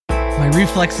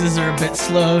reflexes are a bit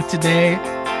slow today.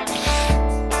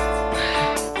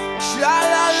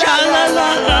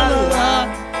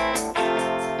 Sha-la-la-la-la-la.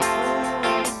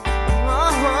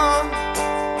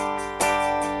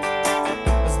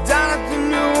 Down at the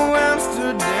New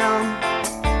Amsterdam,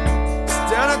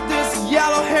 down at this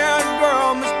yellow-haired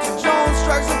girl, Mr. Jones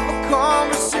strikes up a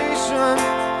conversation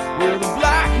with a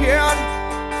black-haired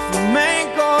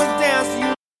flamenco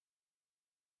dancer.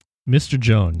 Mr.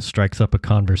 Jones strikes up a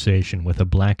conversation with a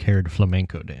black-haired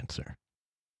flamenco dancer.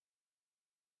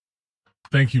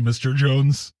 Thank you, Mr.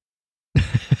 Jones.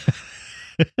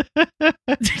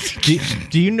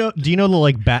 do you know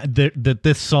that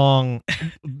this song?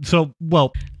 So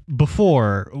well,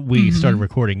 before we started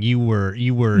recording, you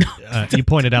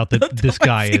pointed out that this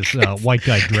guy is white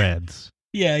guy dreads.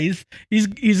 Yeah, he's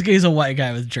a white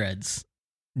guy with dreads.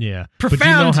 Yeah,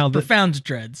 profound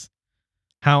dreads.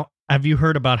 How have you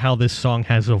heard about how this song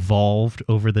has evolved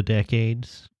over the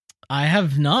decades? I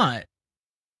have not.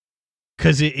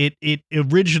 Because it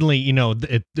originally,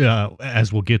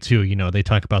 as we'll get to, they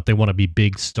talk about they want to be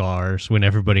big stars. When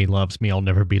everybody loves me, I'll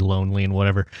never be lonely and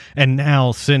whatever. And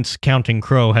now, since Counting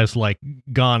Crow has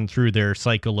gone through their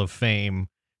cycle of fame,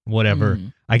 whatever,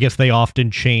 I guess they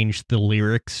often change the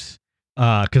lyrics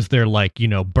because they're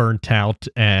burnt out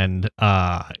and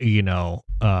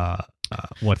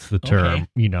what's the term?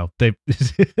 Okay. They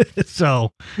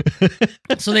so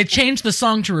so they changed the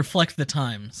song to reflect the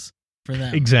times. For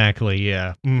them. Exactly,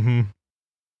 yeah. Mm-hmm.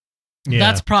 Yeah.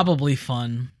 That's probably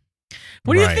fun.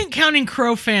 What do you think Counting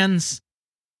Crow fans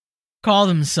call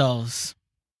themselves?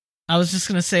 I was just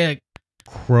going to say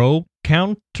crow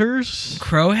counters?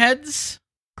 Crowheads?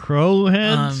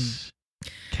 Crowheads?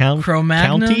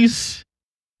 Cro-Magnums?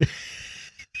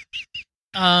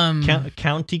 Counties?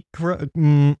 County crow?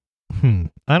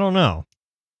 I don't know.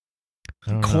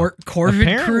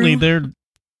 Corvid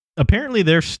Apparently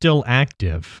they're still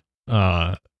active.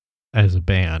 As a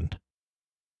band.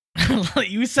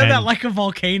 You said that like a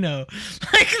volcano.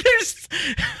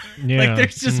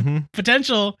 There's just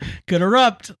potential, could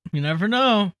erupt. You never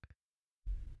know.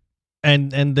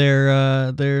 And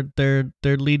their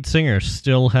lead singer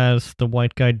still has the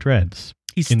white guy dreads.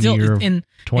 He's still in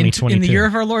 2022. In the year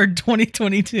of our Lord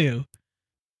 2022.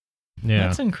 Yeah.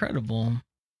 That's incredible.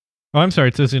 Oh, I'm sorry.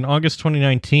 It says in August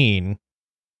 2019,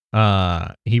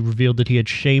 he revealed that he had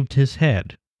shaved his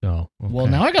head. Oh, okay. Well,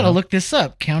 now I gotta look this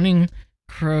up. Counting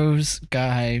Crows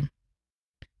guy,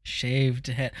 shaved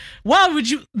head. Wow,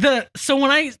 so when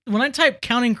I type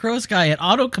Counting Crows guy, it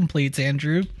auto completes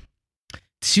Andrew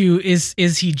to is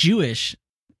he Jewish?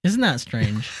 Isn't that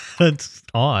strange? That's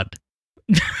odd.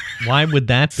 Why would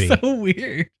that be? So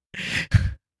weird.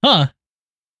 Huh.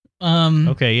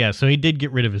 Okay, yeah. So he did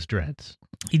get rid of his dreads.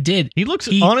 He did.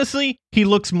 Honestly, he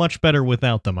looks much better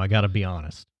without them. I gotta be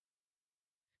honest.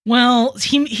 Well,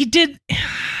 he did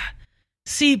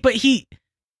see, but he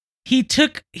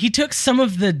took some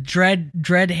of the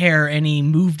dread hair and he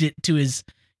moved it to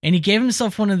and he gave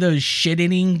himself one of those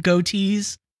shit-eating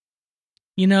goatees.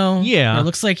 Yeah. It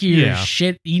looks like you're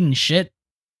eating shit.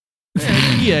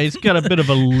 Yeah, he's got a bit of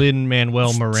a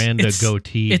Lin-Manuel Miranda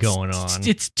goatee going on.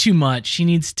 It's too much. He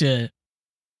needs to,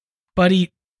 but he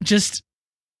just,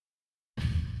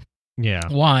 yeah.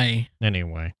 Why?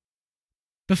 Anyway.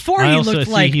 Before he looked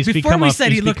like, before we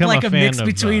said he looked like a mix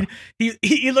between,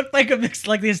 he looked like a mix,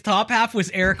 like his top half was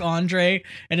Eric Andre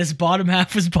and his bottom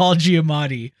half was Paul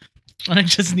Giamatti. I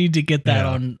just need to get that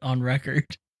on record.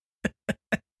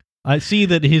 I see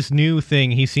that his new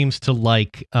thing, he seems to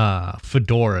like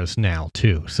fedoras now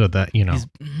too, so that,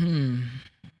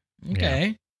 Okay.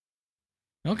 Yeah.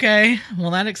 Okay,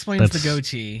 well that explains the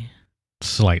goatee.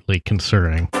 Slightly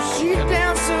concerning. She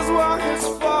dances while his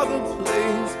father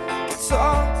plays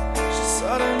guitar. She's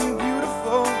sudden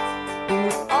beautiful, and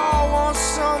we all want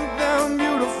something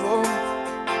beautiful.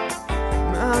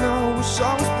 Man, I wish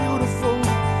I was beautiful.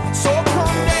 So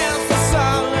come dance the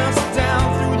silence down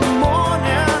through the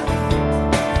morning.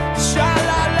 Sha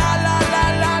la la la la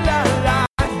la la la,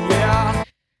 yeah.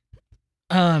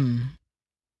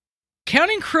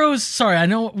 Counting Crows, sorry, I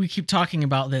know we keep talking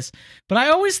about this, but I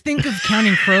always think of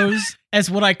Counting Crows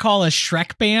as what I call a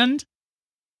Shrek band.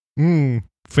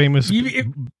 Famous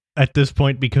at this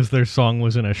point because their song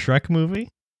was in a Shrek movie?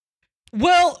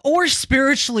 Well, or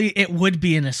spiritually, it would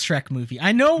be in a Shrek movie.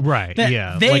 I know right, that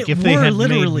yeah. They like if they had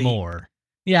made more.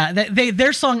 Yeah,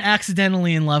 their song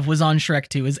Accidentally in Love was on Shrek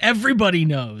 2, as everybody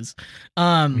knows.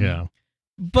 Yeah.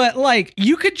 But, like,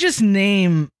 you could just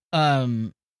name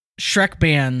Shrek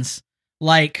bands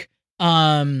like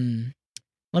let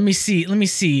me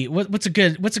see what's a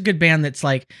good band that's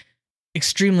like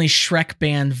extremely Shrek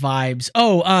band vibes.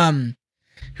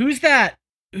 Who's that?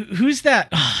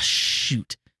 Oh,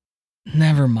 shoot.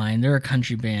 Never mind. They're a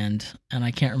country band, and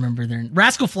I can't remember their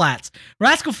Rascal Flatts.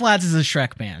 Rascal Flatts is a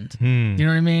Shrek band. Do you know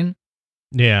what I mean?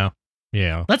 Yeah.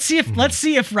 Let's see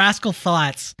if Rascal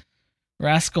Flatts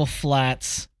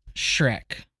Shrek.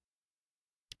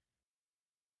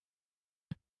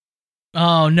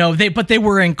 Oh no, they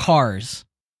were in Cars.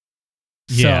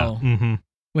 Yeah. So,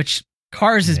 which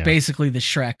Cars is Yeah. basically the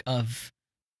Shrek of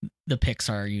the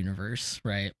Pixar universe,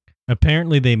 right?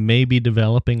 Apparently, they may be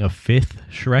developing a 5th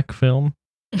Shrek film.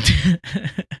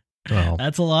 Well,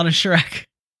 That's a lot of Shrek.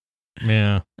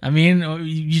 yeah. I mean,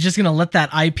 you're just gonna let that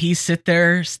IP sit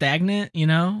there stagnant, you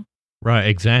know? Right.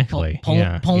 Exactly. Pull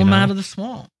yeah. them out of the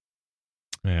swamp.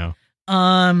 Yeah.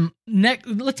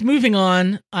 Let's moving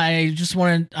on. I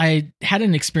had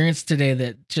an experience today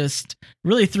that just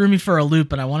really threw me for a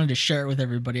loop, and I wanted to share it with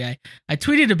everybody. I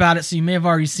tweeted about it, so you may have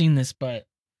already seen this, but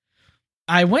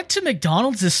I went to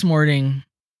McDonald's this morning,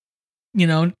 you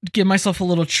know, give myself a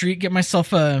little treat, get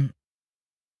myself a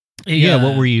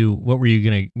What were you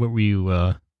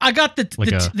I got the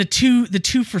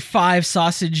 2 for $5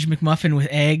 sausage McMuffin with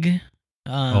egg.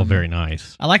 very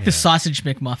nice. I like the sausage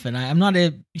McMuffin. I'm not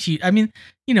a huge, I mean,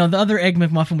 you know, the other egg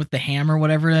McMuffin with the ham or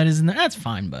whatever that is in there, that's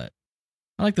fine, but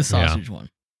I like the sausage one.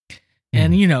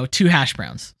 And, you know, 2 hash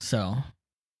browns. So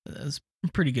that was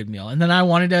a pretty good meal. And then I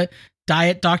wanted a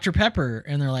Diet Dr. Pepper,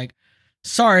 and they're like,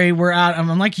 sorry, we're out.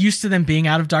 I'm like used to them being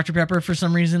out of Dr. Pepper for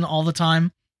some reason all the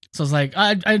time. So I was like,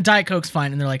 Diet Coke's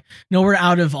fine. And they're like, no, we're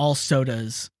out of all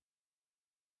sodas.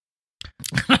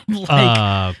 I'm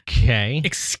like, okay.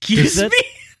 Excuse me?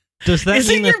 Does that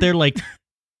Isn't mean that they're like?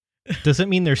 Does it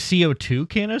mean their CO2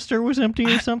 canister was empty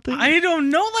or something? I don't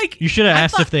know. Like, you should have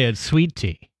asked if they had sweet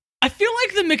tea. I feel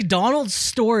like the McDonald's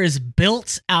store is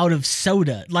built out of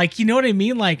soda. Like, you know what I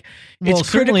mean? Like, it's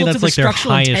certainly critical that's to the like their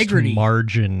structural highest integrity.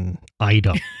 margin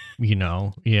item. You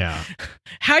know, yeah.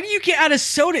 How do you get out of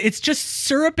soda? It's just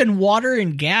syrup and water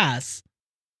and gas.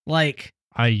 Like,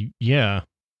 I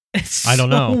it's don't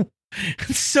know.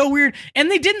 It's so weird. And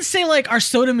they didn't say like our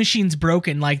soda machine's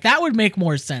broken. Like, that would make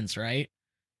more sense, right?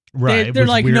 Right. They're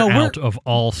like, no, we're we're out of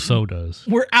all sodas.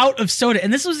 We're out of soda.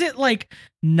 And this was at like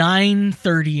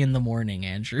 9:30 in the morning,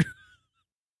 Andrew.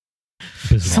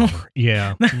 Bizarre. So-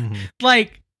 Yeah.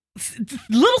 Like,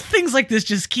 little things like this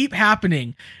just keep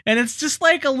happening. And it's just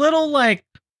like a little like,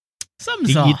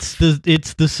 something's off.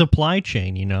 It's the supply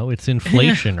chain, you know? It's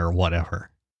inflation or whatever.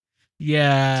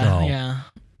 Yeah. So- Yeah.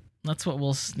 That's what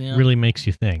we'll, Really makes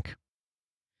you think.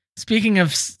 Speaking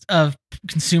of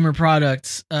consumer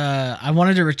products, I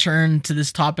wanted to return to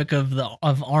this topic of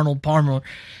Arnold Palmer.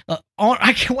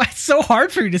 It's so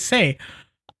hard for you to say.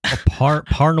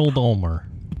 Parnold Ulmer.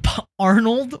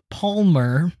 Arnold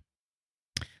Palmer.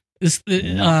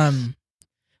 I'm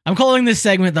calling this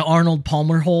segment the Arnold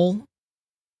Palmer hole.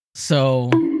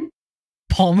 So,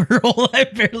 Palmer hole. I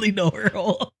barely know her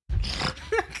hole.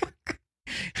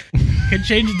 Could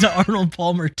change it to Arnold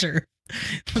Palmer turf.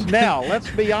 Now, let's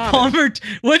be honest. Palmer,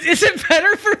 what is it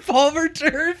better for Palmer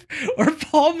turf or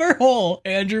Palmer hole?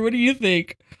 Andrew, what do you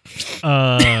think?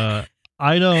 I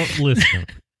don't listen.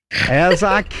 As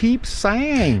I keep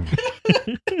saying.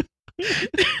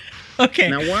 Okay.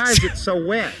 Now, why is it so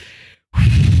wet?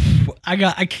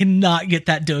 I cannot get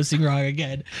that dosing wrong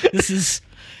again. This is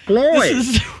Floyd.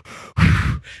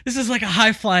 this is like a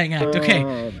high flying act. Okay.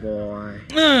 Oh, boy.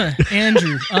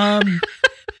 Andrew,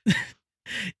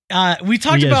 we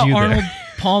talked Yes, about you there. Arnold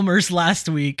Palmer's last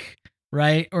week,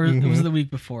 right? Or was it the week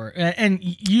before? And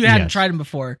you hadn't Yes. tried him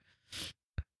before.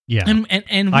 Yeah. And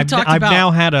we I've talked I've about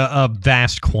now had a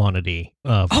vast quantity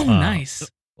of. Oh, nice.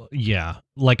 Yeah,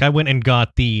 like I went and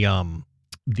got the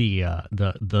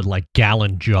like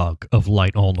gallon jug of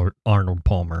light Arnold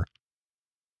Palmer.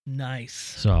 Nice.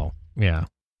 So yeah,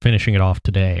 finishing it off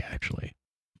today actually.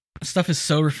 Stuff is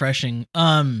so refreshing.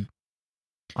 I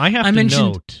have to mentioned-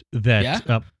 note that.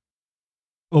 Yeah?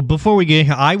 Well, before we get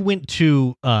here, I went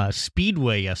to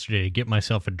Speedway yesterday to get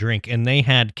myself a drink, and they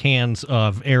had cans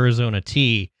of Arizona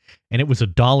tea, and it was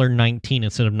 $1.19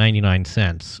 instead of 99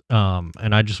 cents.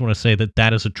 And I just want to say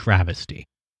that is a travesty.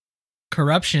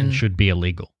 Corruption. It should be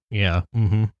illegal. Yeah.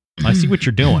 I see what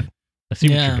you're doing. What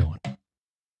you're doing.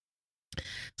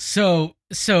 So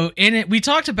in it, we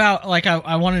talked about like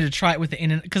I wanted to try it with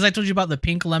the because I told you about the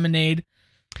pink lemonade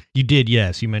You did,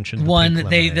 yes. You mentioned the one pink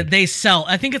that lemonade. they sell.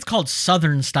 I think it's called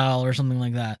Southern Style or something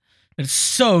like that. It's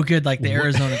so good, like the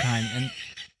Arizona kind.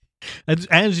 And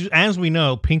As we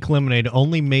know, pink lemonade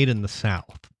only made in the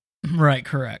South. right,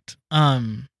 correct.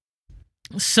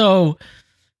 So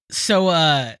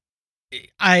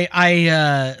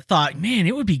I thought, man,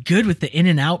 it would be good with the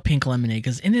In-N-Out pink lemonade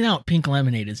because In-N-Out pink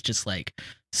lemonade is just like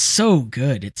So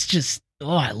good. It's just,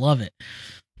 oh, I love it.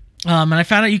 And I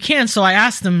found out you can. So I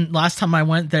asked them last time I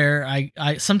went there.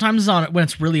 I sometimes when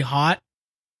it's really hot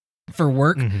for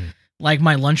work, like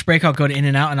my lunch break, I'll go to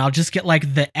In-N-Out and I'll just get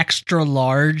like the extra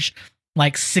large,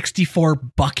 like 64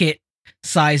 bucket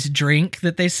size drink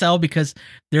that they sell because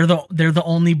they're the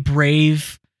only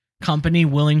brave company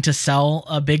willing to sell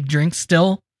a big drink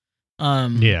still.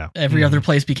 Every other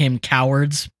place became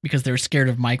cowards because they were scared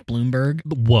of Mike Bloomberg.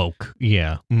 Woke.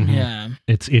 Yeah. Yeah.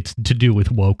 It's to do with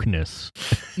wokeness.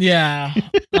 Yeah.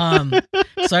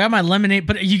 So I got my lemonade,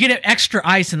 but you get it extra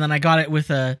ice, and then I got it with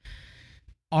a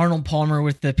Arnold Palmer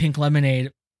with the pink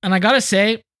lemonade. And I gotta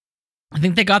say, I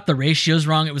think they got the ratios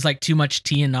wrong. It was like too much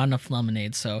tea and not enough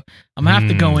lemonade. So I'm gonna have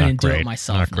to go in and do it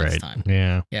myself next time.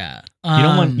 Yeah. Yeah.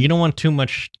 You don't want too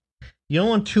much. You don't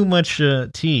want too much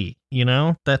tea. You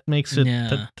know, that makes it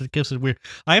that gives it weird.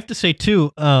 I have to say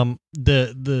too, the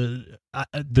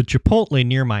Chipotle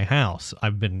near my house,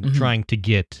 I've been trying to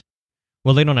get.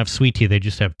 Well, they don't have sweet tea; they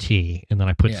just have tea, and then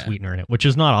I put sweetener in it, which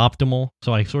is not optimal.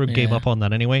 So I sort of gave up on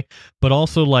that anyway. But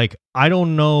also, like, I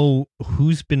don't know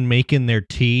who's been making their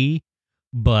tea,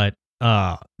 but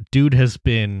dude has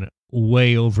been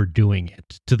way overdoing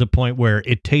it to the point where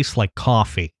it tastes like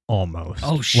coffee almost.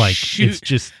 Oh, like shoot.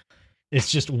 It's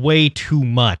just way too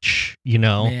much, you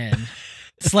know? Man.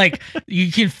 It's like you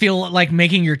can feel like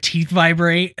making your teeth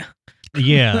vibrate.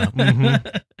 Yeah.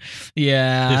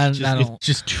 Yeah. It's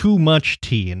just too much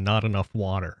tea and not enough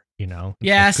water, you know? It's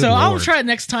yeah, like, so good I'll Lord. try it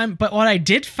next time. But what I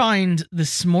did find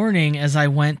this morning as I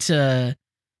went to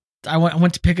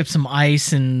pick up some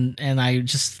ice and I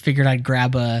just figured I'd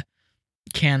grab a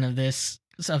can of this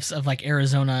of like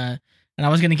Arizona, and I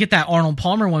was gonna get that Arnold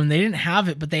Palmer one. They didn't have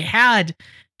it, but they had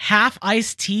half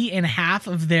iced tea and half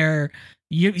of their.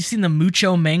 You seen the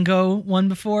Mucho Mango one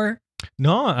before?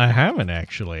 No, I haven't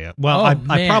actually. Well,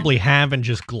 I probably have and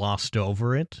just glossed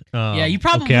over it. Yeah, you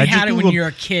probably had it when you were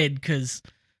a kid because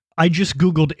I just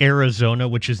Googled Arizona,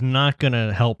 which is not going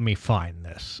to help me find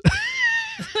this.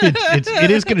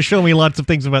 It is going to show me lots of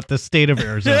things about the state of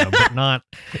Arizona, but not.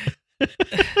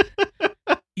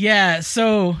 Yeah,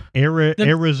 so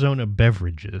Arizona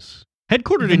beverages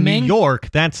headquartered in New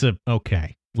York. That's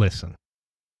okay. Listen,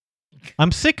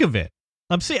 I'm sick of it.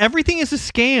 Everything is a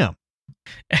scam.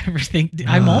 Everything.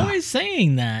 I'm always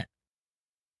saying that.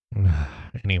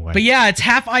 Anyway. But yeah, it's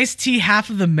half iced tea, half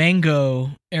of the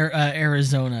mango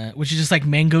Arizona, which is just like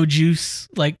mango juice,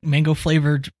 like mango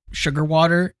flavored sugar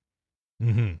water.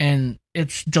 And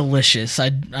it's delicious.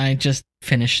 I just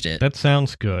finished it. That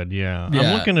sounds good. Yeah.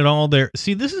 I'm looking at all their.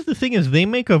 See, this is the thing is they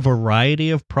make a variety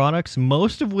of products,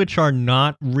 most of which are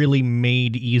not really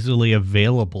made easily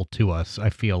available to us.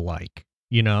 I feel like,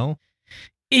 you know,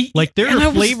 like there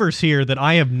are flavors here that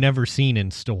I have never seen in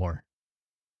store.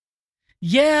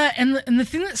 Yeah, and the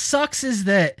thing that sucks is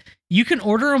that you can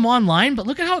order them online, but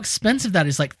look at how expensive that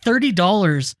is. Like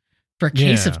 $30 for a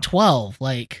case of 12.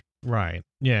 Like. Right.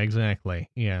 Yeah, exactly.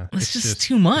 Yeah. It's just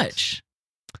too much.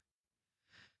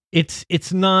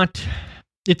 It's not,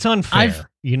 it's unfair.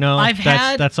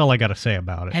 That's all I got to say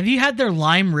about it. Have you had their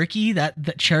lime Ricky, that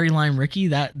cherry lime Ricky?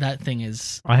 That thing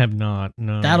is. I have not.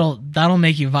 No. That'll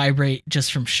make you vibrate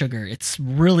just from sugar. It's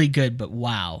really good, but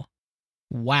wow.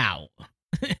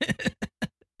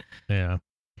 Yeah.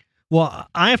 Well,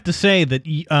 I have to say that,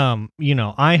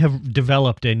 I have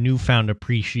developed a newfound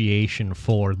appreciation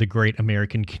for the Great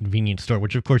American Convenience Store,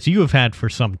 which, of course, you have had for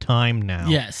some time now.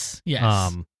 Yes.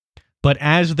 But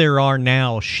as there are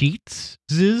now Sheetz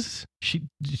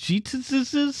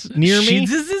near me.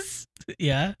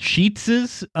 Yeah.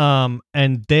 Sheetz's,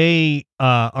 and they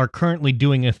are currently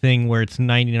doing a thing where it's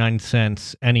 99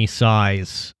 cents any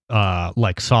size,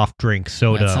 like soft drink,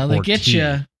 soda, That's how they get tea.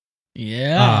 you.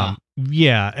 Yeah.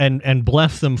 Yeah, and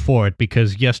bless them for it,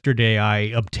 because yesterday I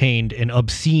obtained an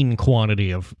obscene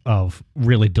quantity of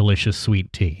really delicious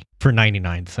sweet tea for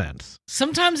 99 cents.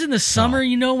 Sometimes in the summer,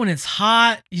 when it's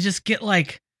hot, you just get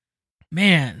like,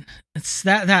 man, it's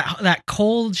that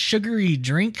cold sugary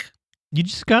drink. You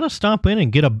just gotta stop in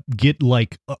and get a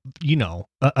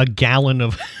gallon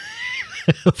of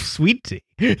of sweet tea.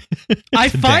 I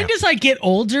find as I get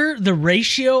older, the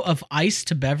ratio of ice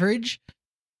to beverage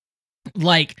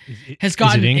has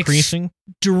gotten increasing.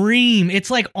 Extreme. It's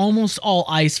like almost all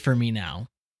ice for me now.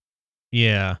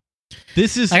 Yeah.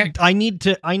 This is I need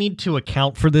to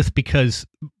account for this, because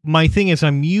my thing is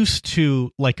I'm used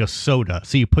to like a soda.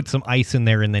 So you put some ice in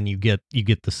there and then you get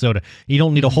the soda. You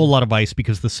don't need a whole lot of ice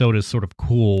because the soda is sort of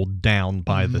cooled down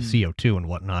by the CO2 and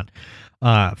whatnot.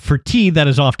 For tea, that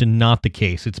is often not the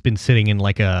case. It's been sitting in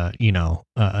like a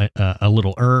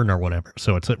little urn or whatever,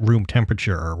 so it's at room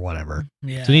temperature or whatever.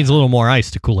 Yeah. So it needs a little more ice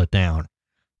to cool it down.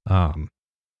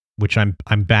 which I'm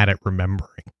bad at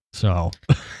remembering. So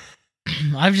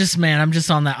I'm just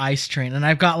on that ice train, and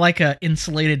I've got like a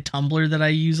insulated tumbler that I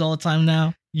use all the time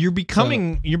now. you're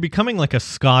becoming like a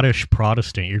Scottish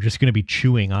Protestant. You're just going to be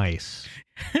chewing ice.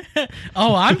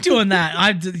 Oh, I'm doing that.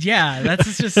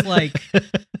 That's just like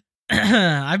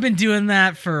I've been doing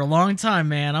that for a long time,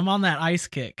 man. I'm on that ice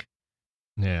kick.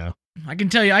 Yeah. I can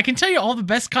tell you all the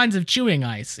best kinds of chewing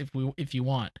ice if you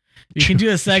want. You can do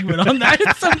a segment on that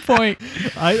at some point.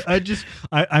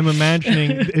 I'm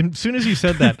imagining, as soon as you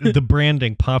said that, the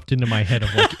branding popped into my head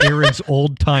of like Aaron's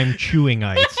old time chewing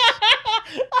ice.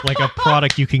 Like a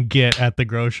product you can get at the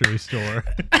grocery store.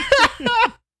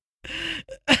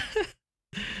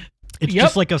 It's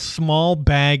just like a small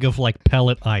bag of like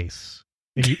pellet ice.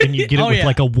 And you get it with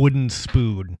like a wooden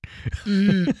spoon.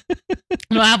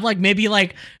 It'll have maybe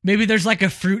there's like a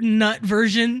fruit and nut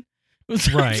version.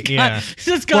 Right,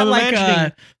 It's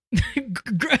got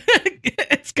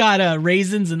it's got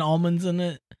raisins and almonds in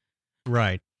it.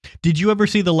 Right. Did you ever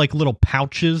see the like little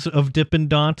pouches of Dippin'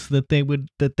 Dots that they would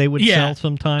sell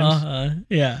sometimes?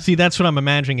 Yeah. See, that's what I'm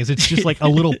imagining. Is it's just like a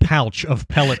little pouch of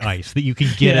pellet ice that you can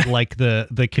get at like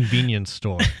the convenience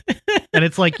store, and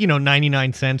it's like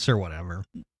 99 cents or whatever.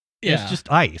 Yeah. It's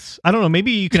just ice. I don't know.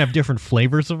 Maybe you can have different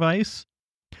flavors of ice.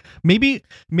 Maybe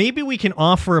we can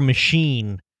offer a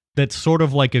machine that's sort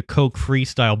of like a Coke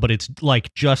Freestyle, but it's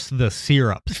like just the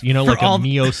syrups. Like a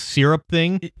Mio syrup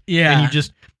thing. Yeah. And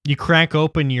you crack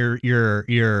open your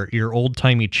old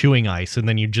timey chewing ice, and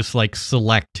then you just like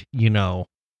select,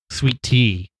 sweet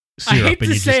tea syrup, and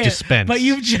you just dispense. But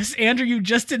you just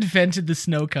invented the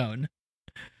snow cone.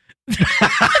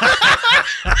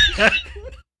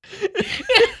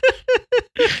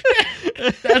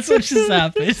 That's what just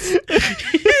happened.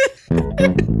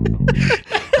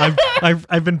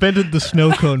 I've invented the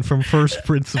snow cone from first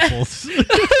principles.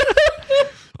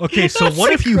 Okay, so That's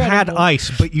what if you had incredible.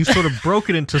 ice, but you sort of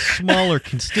broke it into smaller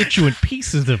constituent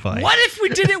pieces of ice? What if we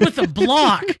did it with a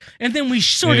block and then we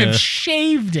sort of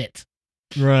shaved it?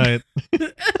 Right.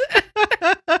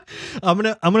 I'm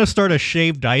gonna start a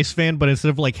shaved ice fan, but instead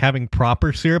of like having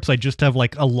proper syrups, I just have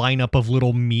like a lineup of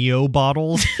little Mio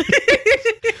bottles.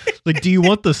 Like, do you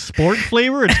want the sport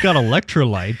flavor? It's got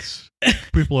electrolytes.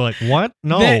 People are like, what?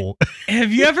 No.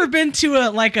 Have you ever been to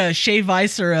a shave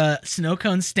ice or a snow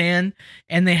cone stand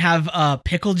and they have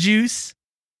pickle juice?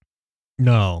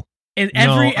 No. And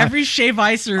every shave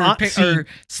ice or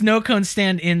snow cone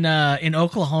stand in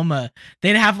Oklahoma,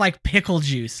 they'd have like pickle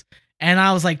juice. And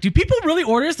I was like, do people really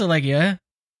order this? They're like, yeah.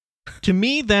 To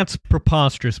me, that's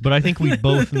preposterous, but I think we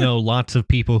both know lots of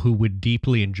people who would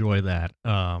deeply enjoy that.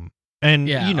 And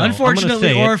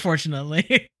unfortunately or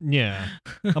fortunately. Yeah.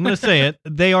 I'm going to say it.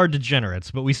 They are degenerates,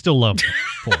 but we still love them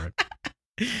for it.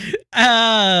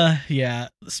 Yeah.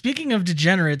 Speaking of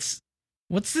degenerates,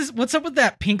 what's up with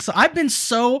that pink sauce? I've been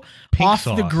so Pink off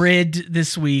sauce. the grid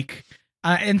this week.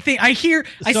 I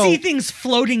see things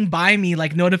floating by me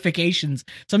like notifications.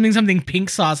 Something pink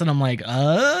sauce, and I'm like,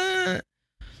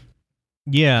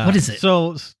 Yeah. What is it?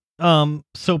 So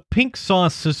pink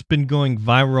sauce has been going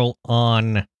viral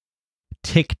on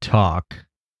TikTok.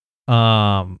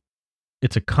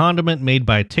 It's a condiment made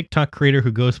by a TikTok creator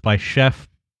who goes by Chef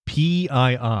Pii.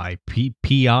 Pie.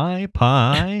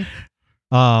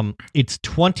 It's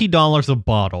 $20 a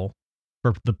bottle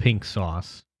for the pink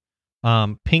sauce.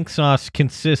 Pink sauce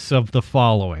consists of the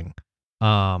following.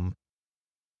 I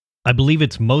believe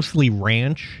it's mostly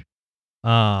ranch.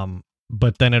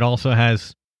 But then it also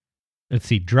has,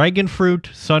 dragon fruit,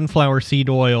 sunflower seed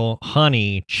oil,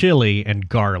 honey, chili, and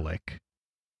garlic.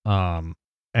 And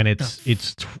it's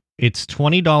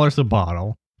 $20 a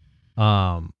bottle.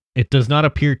 It does not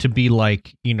appear to be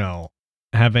like,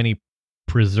 have any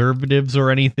preservatives or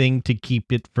anything to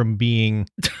keep it from being.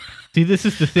 See, this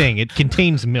is the thing. It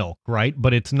contains milk, right?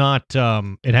 But it's not.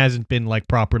 It hasn't been like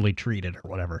properly treated or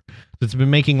whatever. It's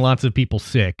been making lots of people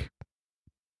sick.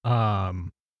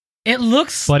 It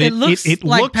looks like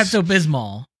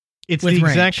Pepto-Bismol. It's with the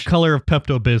ranch. exact color of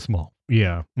Pepto-Bismol.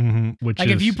 Yeah. Which like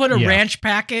is, if you put a ranch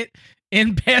packet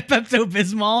in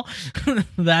Pepto-Bismol,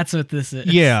 that's what this is.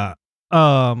 Yeah.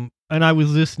 And I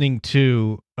was listening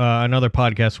to another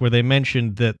podcast where they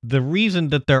mentioned that the reason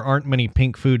that there aren't many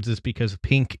pink foods is because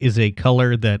pink is a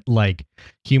color that like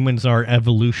humans are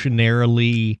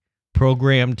evolutionarily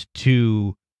programmed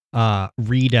to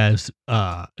read as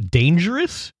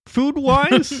dangerous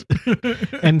food-wise.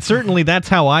 And certainly that's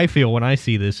how I feel when I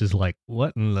see this, is like,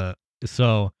 what in the...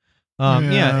 So,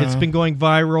 it's been going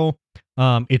viral.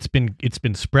 It's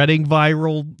been spreading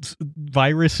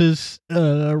viruses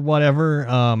or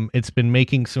whatever. It's been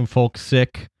making some folks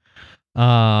sick.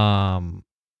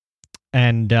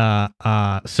 And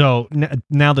so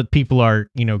now that people are,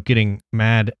 getting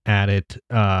mad at it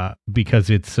because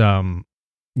it's,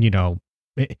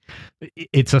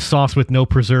 it's a sauce with no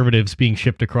preservatives being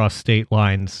shipped across state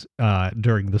lines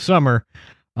during the summer.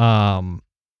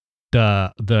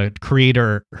 The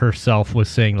creator herself was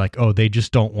saying like, oh, they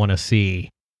just don't want to see,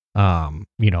 a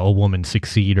woman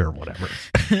succeed or whatever.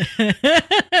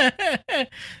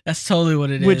 That's totally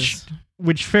what it is.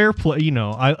 Which fair play,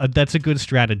 that's a good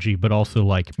strategy, but also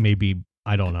like maybe,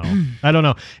 I don't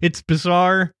know. It's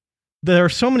bizarre. There are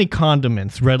so many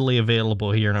condiments readily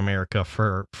available here in America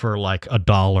for like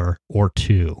 $1 or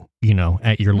 $2,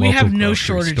 at your local We have no grocery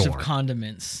shortage store. of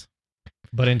condiments.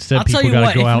 But instead, I'll tell people you got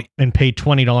what, to go if out and pay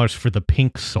 $20 for the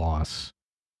pink sauce,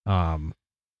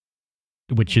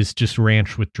 which is just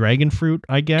ranch with dragon fruit,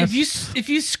 I guess. If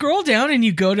you scroll down and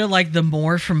you go to like the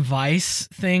More from Vice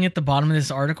thing at the bottom of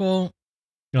this article,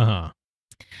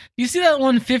 you see that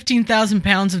one 15,000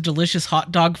 pounds of delicious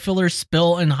hot dog filler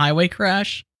spill in highway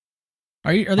crash?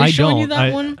 Are they showing you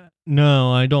that one?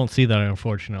 No, I don't see that,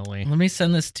 unfortunately. Let me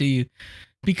send this to you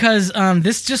because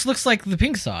this just looks like the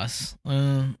pink sauce.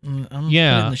 I'm putting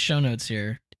it in the show notes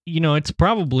here. It's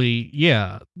probably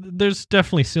there's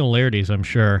definitely similarities, I'm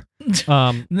sure. That's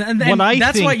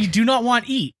why you do not want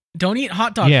eat. Don't eat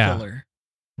hot dog filler.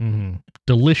 Mm-hmm.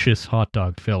 Delicious hot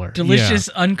dog filler. Delicious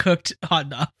uncooked hot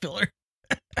dog filler.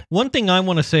 One thing I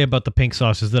want to say about the pink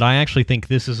sauce is that I actually think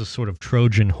this is a sort of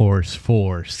Trojan horse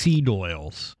for seed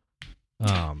oils.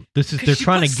 They're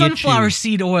trying to get sunflower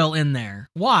seed oil in there.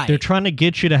 Why? They're trying to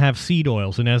get you to have seed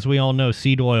oils, and as we all know,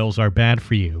 seed oils are bad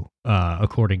for you,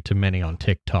 according to many on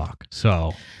TikTok.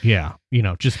 So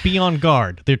just be on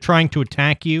guard. They're trying to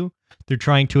attack you. They're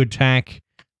trying to attack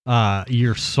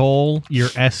your soul, your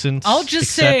essence. I'll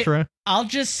just say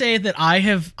that I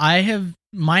have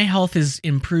my health has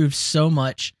improved so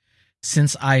much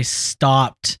since I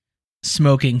stopped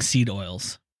smoking seed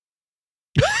oils.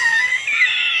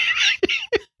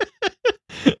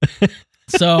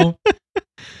 So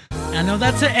I know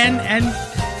that's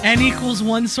n equals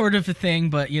 1 sort of a thing,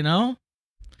 but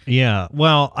Yeah.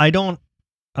 Well, I don't.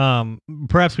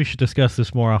 Perhaps we should discuss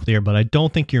this more off the air, but I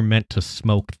don't think you're meant to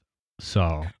smoke.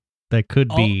 So that could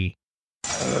be.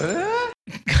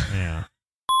 Yeah.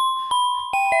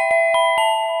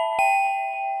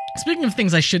 Speaking of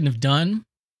things I shouldn't have done,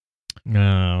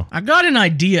 no. I got an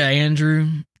idea, Andrew.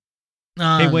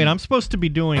 Hey, wait! I'm supposed to be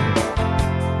doing. Show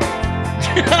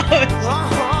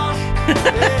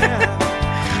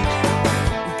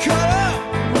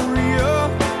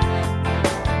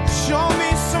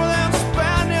me some of them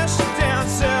Spanish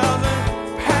dances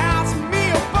and pass me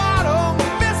a bottle,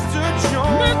 Mr.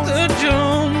 Jones. Mr.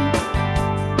 Jones.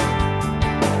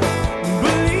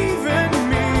 Believe in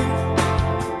me.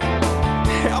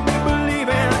 Help me believe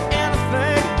in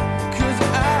anything. 'Cause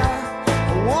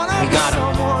I wanna be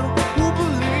someone who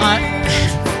believes.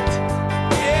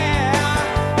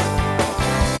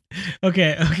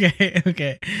 Okay.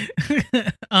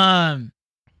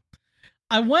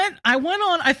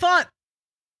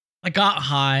 I got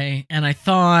high and I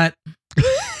thought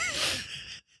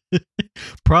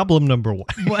Problem number 1.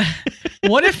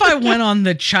 what if I went on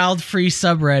the child-free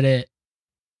subreddit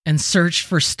and searched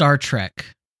for Star Trek?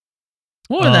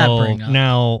 What would that bring up?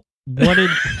 Now, what did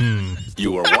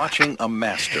You are watching a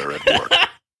master at work.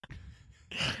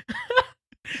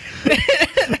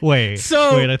 Wait,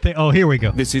 I think here we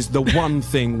go. This is the one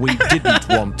thing we didn't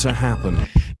want to happen.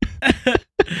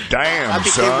 Damn,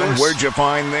 son, where'd you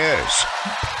find this?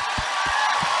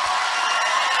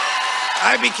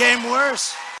 I became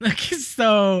worse.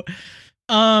 So,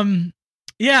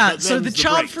 so the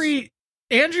child-free...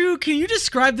 Andrew, can you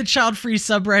describe the child-free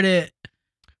subreddit?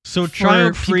 So for people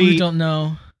child-free who don't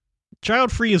know.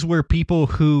 Child-free is where people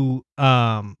who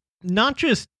not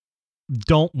just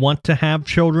don't want to have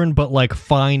children, but like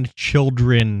find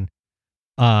children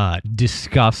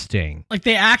disgusting. Like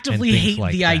they actively hate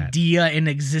like the that. idea and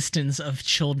existence of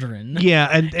children. Yeah,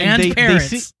 and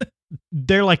parents.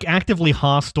 They're like actively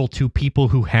hostile to people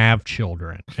who have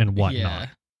children and whatnot.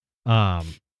 Yeah.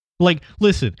 Like,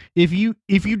 listen, if you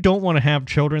don't want to have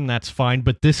children, that's fine,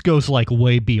 but this goes like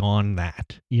way beyond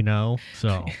that,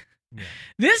 So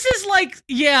This is like,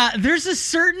 there's a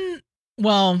certain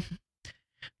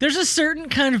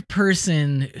kind of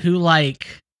person who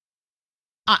like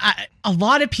a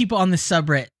lot of people on the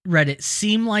subreddit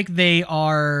seem like they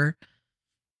are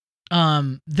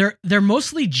they're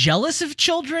mostly jealous of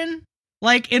children.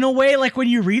 Like in a way, like when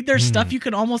you read their stuff, you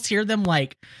can almost hear them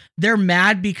like they're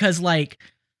mad because like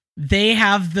they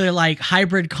have the like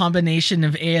hybrid combination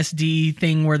of ASD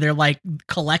thing where they're like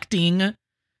collecting,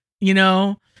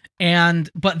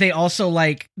 but they also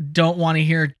like don't want to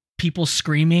hear people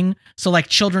screaming. So like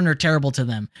children are terrible to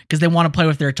them because they want to play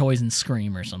with their toys and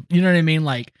scream or something. You know what I mean?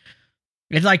 Like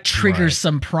it like triggers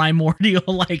some primordial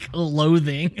like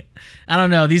loathing. I don't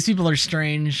know. These people are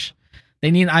strange.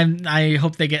 I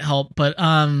hope they get help. But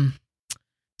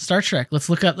Star Trek. Let's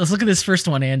look at this first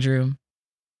one, Andrew.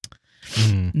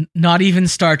 Not even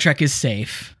Star Trek is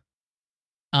safe.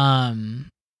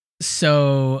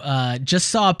 So just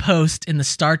saw a post in the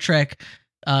Star Trek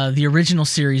the original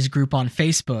series group on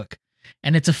Facebook,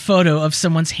 and it's a photo of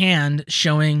someone's hand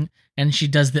showing, and she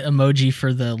does the emoji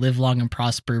for the live long and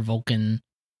prosper Vulcan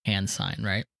hand sign,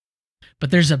 right? But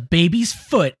there's a baby's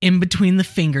foot in between the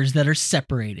fingers that are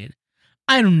separated.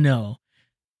 I don't know.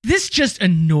 This just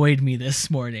annoyed me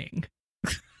this morning.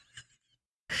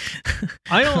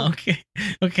 I don't.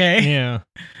 Okay. Yeah.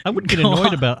 I would get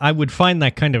annoyed I would find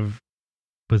that kind of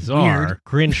bizarre, weird.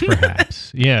 Cringe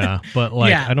perhaps. Yeah. But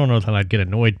like, I don't know that I'd get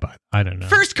annoyed by it. I don't know.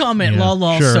 First comment, Yeah,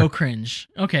 lol, sure. so cringe.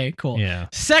 Okay, cool. Yeah.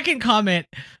 Second comment,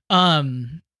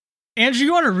 Andrew,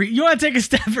 you want to take a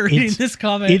stab at reading this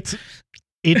comment?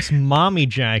 It's mommy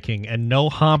jacking, and no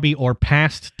hobby or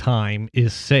pastime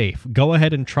is safe. Go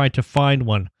ahead and try to find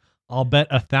one. I'll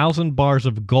bet 1,000 bars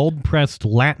of gold-pressed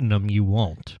latinum you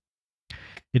won't.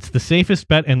 It's the safest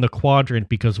bet in the quadrant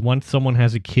because once someone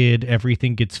has a kid,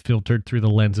 everything gets filtered through the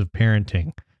lens of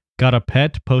parenting. Got a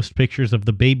pet? Post pictures of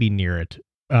the baby near it.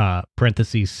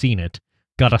 Parentheses, seen it.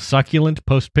 Got a succulent?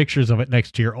 Post pictures of it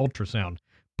next to your ultrasound.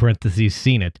 Parentheses,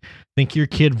 seen it. Think your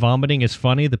kid vomiting is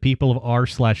funny? The people of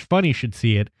r/funny should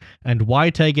see it. And why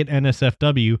tag it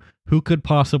NSFW? Who could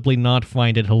possibly not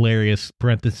find it hilarious?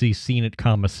 Parentheses, seen it,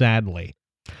 sadly.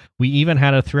 We even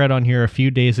had a thread on here a few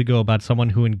days ago about someone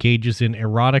who engages in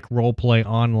erotic roleplay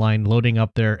online, loading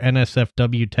up their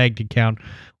NSFW tagged account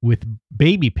with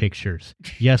baby pictures.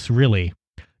 Yes, really.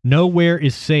 Nowhere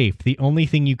is safe. The only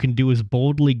thing you can do is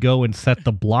boldly go and set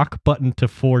the block button to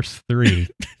force 3.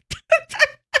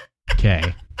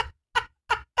 Okay.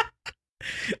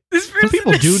 Some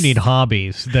people do need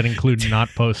hobbies that include not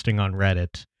posting on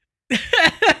Reddit.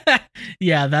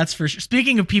 Yeah, that's for sure.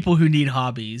 Speaking of people who need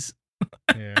hobbies.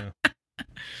 Yeah.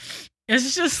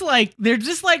 It's just like, they're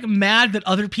just like mad that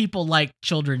other people like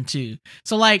children too.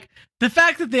 So like, the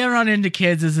fact that they're not into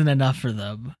kids isn't enough for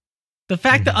them. The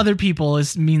fact that other people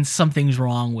means something's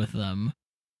wrong with them.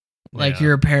 Like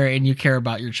you're a parent and you care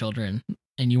about your children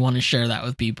and you want to share that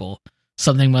with people.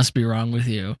 Something must be wrong with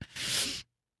you.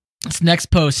 This next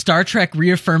post, Star Trek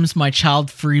reaffirms my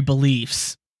child-free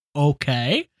beliefs.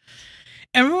 Okay.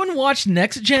 Everyone watch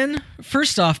Next Gen?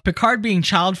 First off, Picard being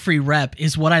child-free rep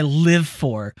is what I live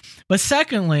for. But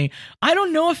secondly, I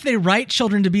don't know if they write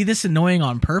children to be this annoying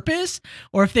on purpose,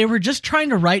 or if they were just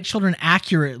trying to write children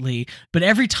accurately, but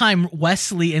every time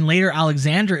Wesley and later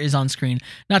Alexander is on screen,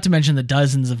 not to mention the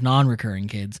dozens of non-recurring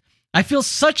kids, I feel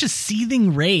such a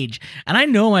seething rage, and I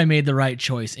know I made the right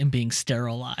choice in being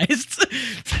sterilized.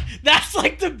 That's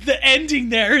like the ending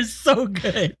there is so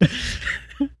good.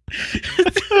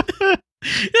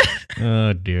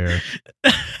 Oh dear.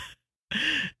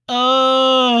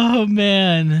 Oh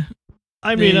man.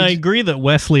 I mean, I agree that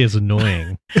Wesley is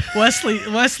annoying.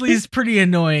 Wesley's pretty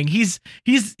annoying. He's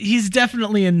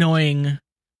definitely annoying.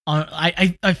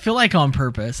 I feel like on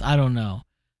purpose. I don't know,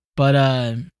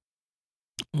 but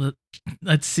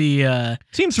let's see.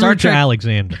 Seems rude to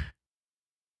Alexander.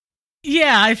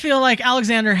 Yeah, I feel like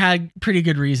Alexander had pretty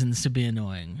good reasons to be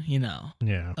annoying. You know.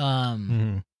 Yeah.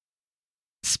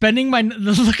 Spending my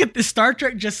look at this, Star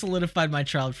Trek just solidified my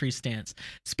child-free stance.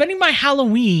 Spending my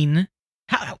Halloween.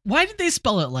 Why did they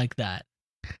spell it like that?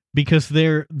 Because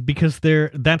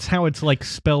that's how it's like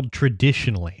spelled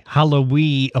traditionally.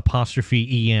 Halloween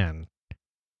 *EN.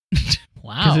 Wow.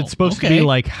 Because it's supposed to be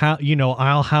like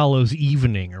All Hallows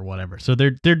Evening or whatever. So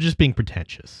they're just being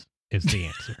pretentious. Is the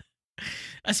answer.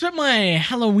 I spent my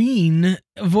Halloween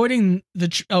avoiding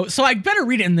so I better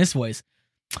read it in this voice.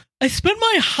 I spent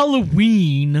my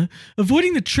Halloween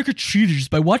avoiding the trick-or-treaters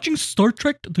by watching Star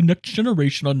Trek The Next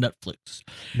Generation on Netflix.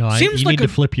 No, you need to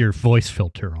flip your voice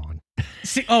filter on.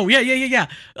 See, yeah.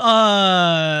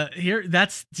 Here,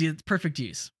 that's perfect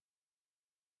use.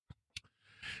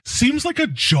 Seems like a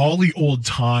jolly old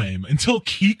time until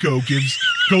Kiko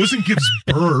goes and gives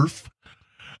birth.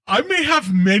 I may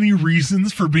have many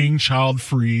reasons for being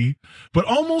child-free, but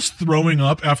almost throwing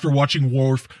up after watching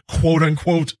Worf,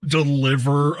 quote-unquote,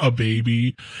 deliver a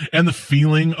baby, and the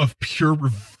feeling of pure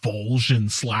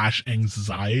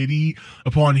revulsion/anxiety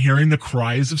upon hearing the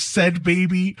cries of said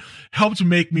baby helped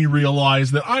make me realize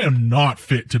that I am not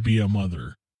fit to be a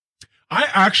mother. I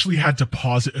actually had to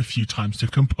pause it a few times to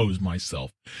compose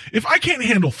myself. If I can't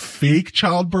handle fake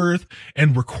childbirth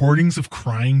and recordings of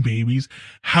crying babies,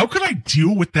 how could I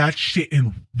deal with that shit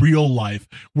in real life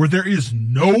where there is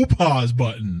no pause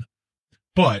button?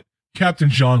 But Captain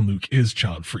Jean-Luc is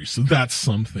child-free, so that's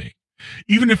something.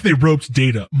 Even if they roped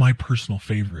Data, my personal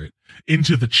favorite,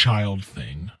 into the child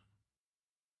thing.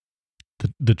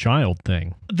 The child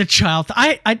thing. The child.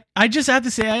 I just have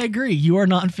to say I agree. You are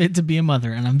not fit to be a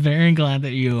mother, and I'm very glad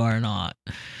that you are not.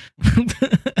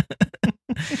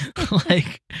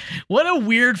 Like, what a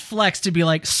weird flex to be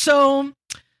like, so,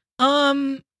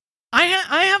 I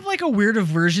have like a weird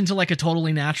aversion to like a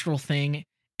totally natural thing,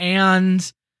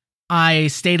 and I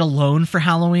stayed alone for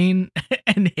Halloween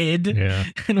and hid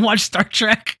and watched Star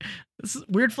Trek. This is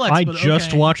weird flex. I but just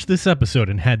okay. watched this episode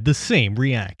and had the same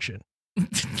reaction.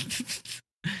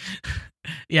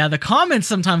 Yeah, the comments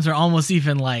sometimes are almost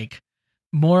even like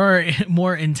more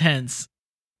intense.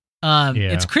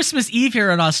 It's Christmas Eve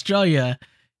here in Australia,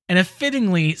 and a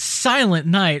fittingly silent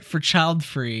night for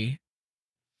child-free.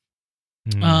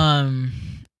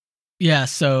 Yeah,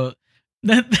 so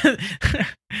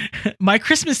my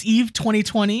Christmas Eve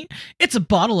 2020, it's a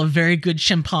bottle of very good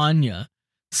champagne,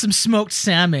 some smoked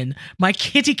salmon, my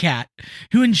kitty cat,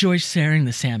 who enjoys sharing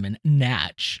the salmon,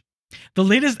 Natch, the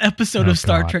latest episode of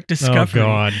Star Trek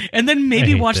Discovery, and then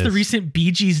maybe watch the recent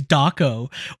Bee Gees doco,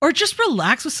 or just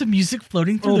relax with some music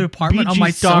floating through the apartment on my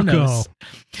Sonos.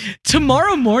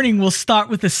 Tomorrow morning we'll start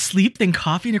with a sleep, then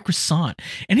coffee and a croissant.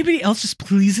 Anybody else just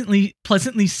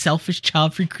pleasantly selfish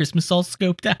child-free Christmas all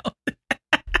scoped out?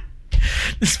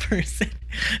 This person.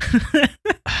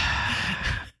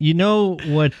 You know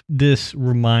what this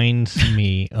reminds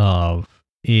me of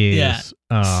is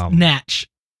Natch.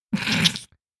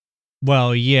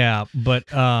 Well, yeah, but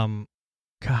God,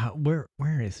 where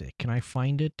is it? Can I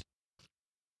find it?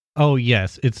 Oh,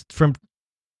 yes, it's from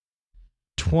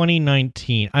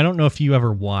 2019. I don't know if you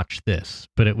ever watched this,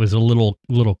 but it was a little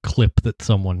clip that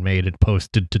someone made and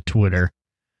posted to Twitter.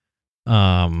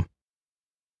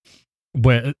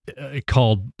 Where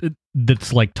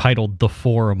that's like titled "The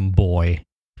Forum Boy."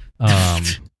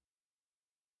 Let's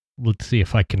see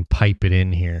if I can pipe it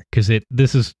in here, because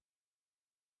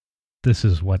this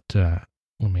is what, let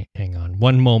me, hang on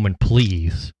one moment,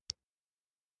 please,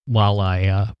 while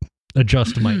I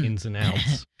adjust my ins and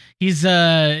outs. He's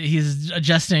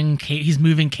adjusting, he's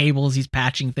moving cables, he's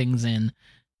patching things in,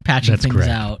 patching things correct.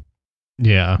 out.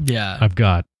 Yeah. Yeah. I've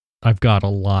got a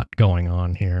lot going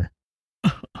on here.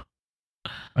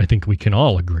 I think we can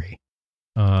all agree.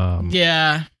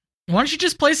 Yeah. Why don't you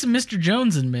just play some Mr.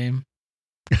 Jones in me?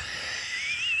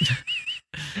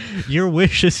 Your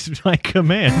wish is my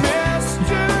command.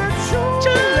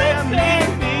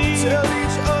 Tell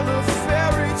each other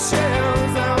fairy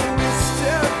tales and we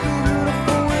stare through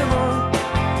beautiful women.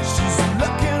 She's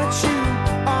looking at you,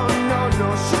 oh no,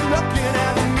 she's looking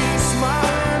at me,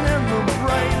 smiling in the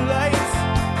bright lights,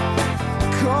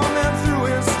 coming through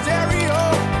in stereo.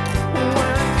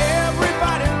 When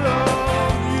everybody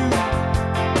loves you,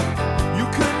 you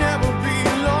could never be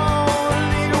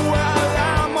lonely while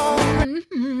I'm on.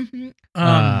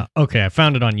 Okay, I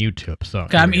found it on YouTube. So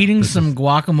Okay, I'm eating some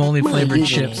guacamole flavored My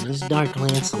chips. username is Dark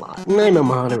Lancelot, and I'm a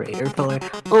moderator for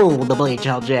the Blade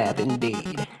Shall Jab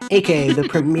Indeed, aka the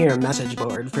premier message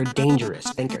board for dangerous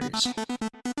thinkers.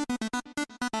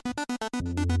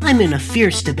 I'm in a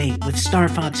fierce debate with Star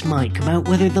Fox Mike about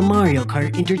whether the Mario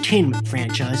Kart Entertainment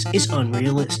franchise is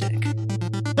unrealistic.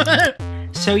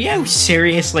 So you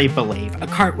seriously believe a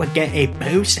cart would get a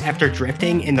boost after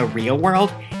drifting in the real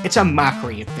world? It's a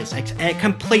mockery of physics, and it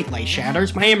completely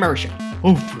shatters my immersion.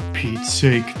 Oh, for Pete's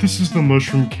sake, this is the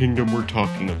Mushroom Kingdom we're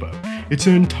talking about. It's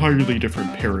an entirely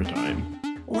different paradigm.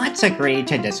 Let's agree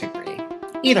to disagree.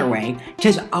 Either way,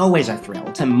 'tis always a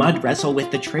thrill to mud wrestle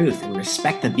with the truth and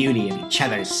respect the beauty of each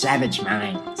other's savage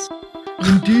minds.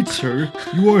 Indeed, sir,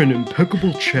 you are an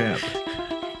impeccable chap.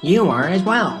 You are as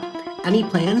well. Any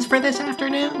plans for this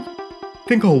afternoon?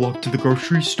 Think I'll walk to the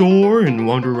grocery store and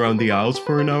wander around the aisles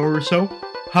for an hour or so?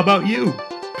 How about you?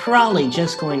 Probably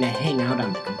just going to hang out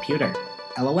on the computer.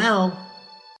 LOL.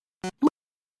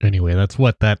 Anyway, that's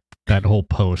what that whole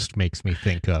post makes me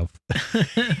think of.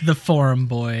 The Forum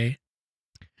Boy.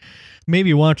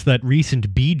 Maybe watch that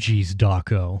recent Bee Gees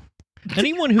doco.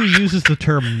 Anyone who uses the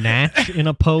term natch in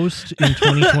a post in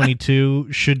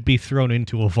 2022 should be thrown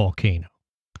into a volcano.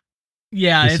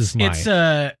 Yeah,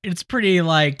 it's pretty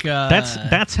like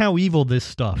that's how evil this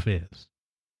stuff is.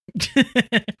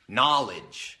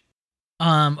 Knowledge.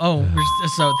 So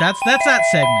that's that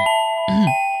segment.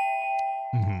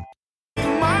 Mm-hmm.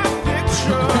 My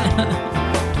picture,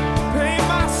 paint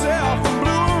myself in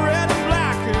blue, red, and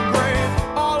black, and gray.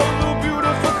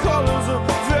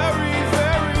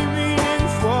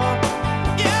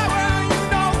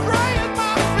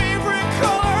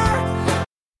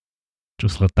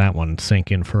 Just let that one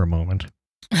sink in for a moment.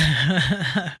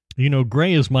 You know,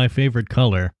 gray is my favorite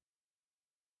color.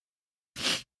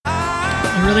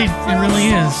 It really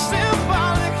is.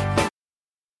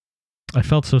 I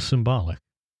felt so symbolic.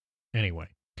 Anyway,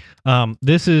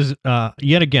 this is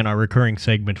yet again our recurring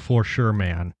segment For Sure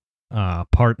Man.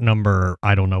 Part number,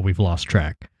 I don't know, we've lost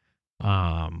track.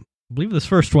 I believe this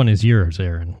first one is yours,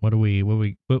 Aaron.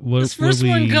 This first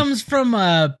one comes from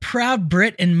proud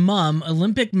Brit and mom,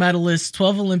 Olympic medalist,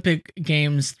 12 Olympic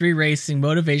Games, 3 racing,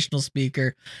 motivational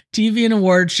speaker, TV and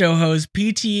award show host,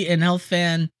 PT and health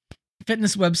fan,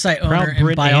 fitness website owner,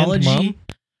 and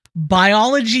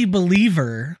biology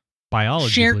believer.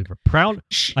 Believer. Proud.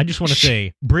 I just want to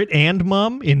say, Brit and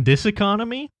mom in this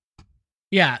economy.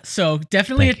 Yeah, so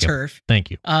definitely a turf.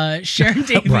 Thank you. Sharon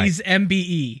Davies,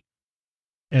 MBE.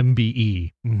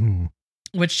 MBE. Mm-hmm.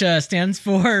 Which stands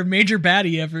for Major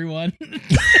Baddie, everyone.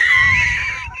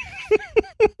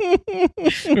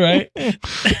 Right?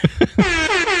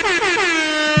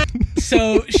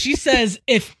 So she says,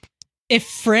 if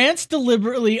France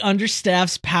deliberately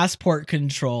understaffs passport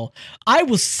control, I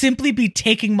will simply be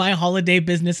taking my holiday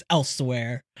business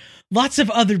elsewhere. Lots of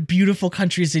other beautiful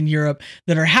countries in Europe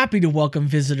that are happy to welcome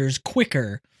visitors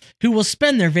quicker, who will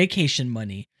spend their vacation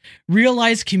money.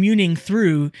 Realize commuting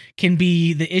through can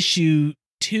be the issue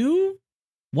too?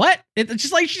 What? It's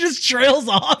just like she just trails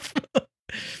off.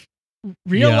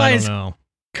 Realize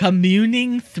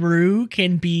commuting through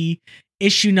can be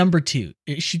issue number 2.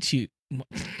 Issue 2.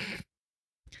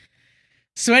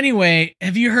 So anyway,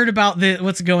 have you heard about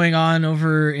what's going on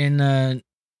over in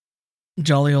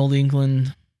jolly old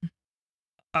England?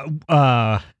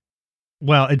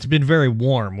 Well, it's been very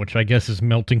warm, which I guess is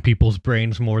melting people's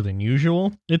brains more than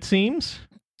usual, it seems.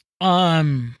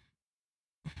 So,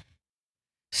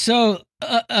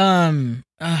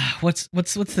 what's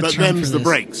the term for this? The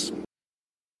brakes.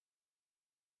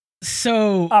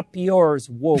 So up yours,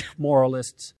 woke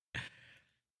moralists.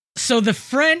 So the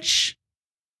French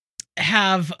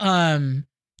have UK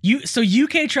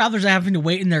travelers are having to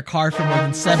wait in their car for more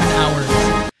than 7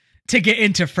 hours to get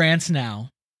into France now.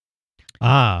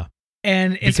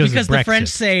 And it's because the French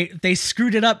say they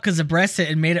screwed it up because of Brexit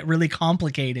and made it really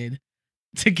complicated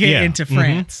to get into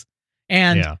France.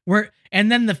 And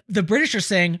then the British are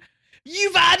saying,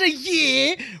 "You've had a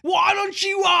year. Why don't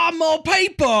you hire more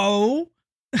people?"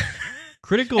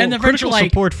 Critical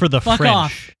like, support for the fuck French.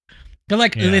 Off. They're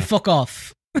like, they fuck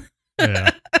off.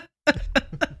 Yeah.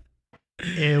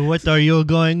 What are you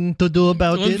going to do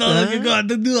about it? What are you going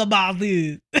to do about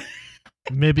it?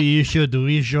 Maybe you should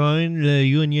rejoin the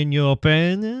Union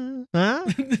European, huh?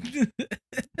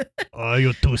 Are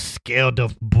you too scared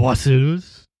of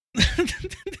Brussels?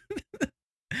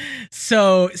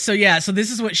 So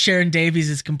this is what Sharon Davies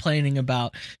is complaining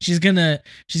about. She's gonna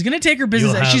take her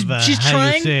business. She's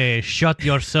trying. You say, shut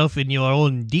yourself in your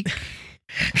own dick.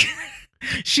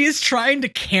 She is trying to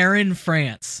Karen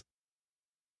France,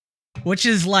 which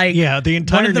is like the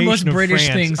entire one of the most nation British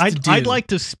France. things to do. I'd like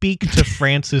to speak to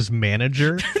France's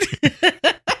manager.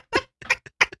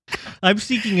 I'm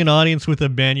seeking an audience with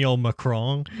Emmanuel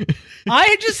Macron.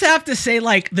 I just have to say,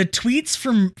 like, the tweets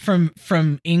from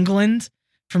England,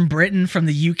 from Britain, from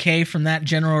the UK, from that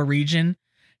general region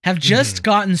have just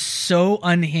gotten so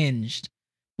unhinged.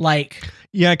 Like,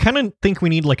 I kind of think we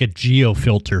need like a geo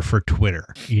filter for Twitter,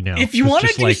 you know. If you want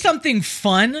to do something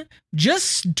fun,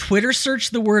 just Twitter search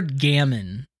the word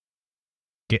gammon.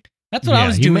 That's what I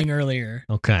was doing earlier.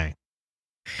 Okay.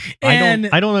 And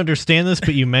I don't understand this,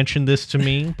 but you mentioned this to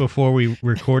me before we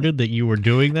recorded that you were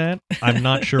doing that. I'm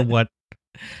not sure what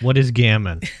is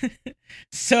gammon.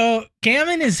 So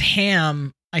gammon is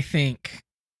ham, I think,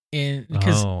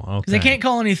 because they can't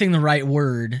call anything the right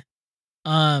word.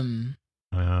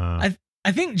 I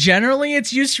think generally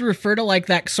it's used to refer to like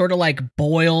that sort of like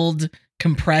boiled,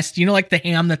 compressed, you know, like the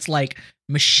ham that's like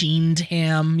machined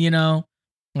ham, you know,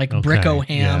 like bricko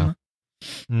ham. Yeah.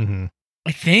 Mm-hmm.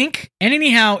 I think. And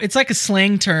anyhow, it's like a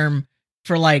slang term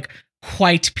for like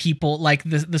white people, like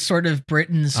the sort of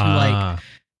Britons who like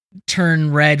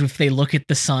turn red if they look at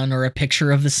the sun or a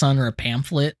picture of the sun or a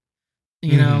pamphlet,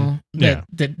 you know,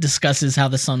 that discusses how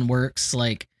the sun works.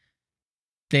 Like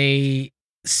I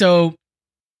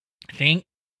think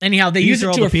anyhow they use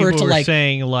it to refer to like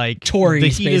saying like Tories. The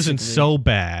heat isn't so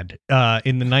bad.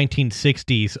 In the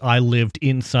 1960s, I lived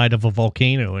inside of a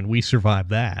volcano and we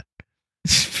survived that.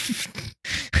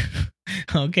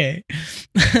 Okay.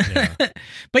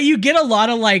 But you get a lot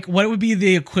of like what would be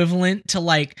the equivalent to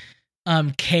like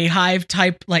K-Hive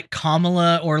type, like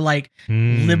Kamala or like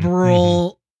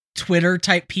liberal Twitter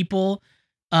type people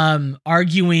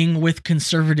arguing with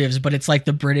conservatives, but it's like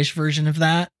the British version of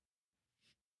that.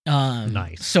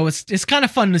 Nice. So it's kind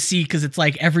of fun to see because it's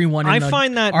like everyone in I the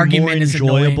find that argument more is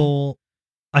annoying. enjoyable.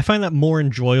 I find that more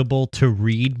enjoyable to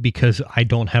read because I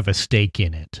don't have a stake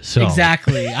in it. So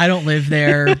Exactly. I don't live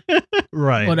there.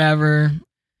 right. Whatever.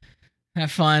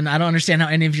 Have fun. I don't understand how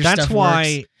any of your That's stuff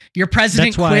why. works. Your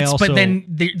president that's why I quits, also- but then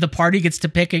the party gets to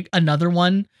pick another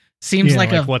one. Seems Yeah,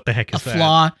 like a what the heck is that?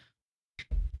 flaw.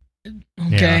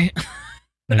 Okay.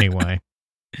 Anyway.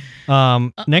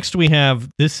 Next we have,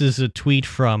 this is a tweet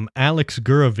from Alex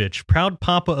Gurovich, proud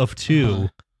papa of two,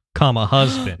 comma,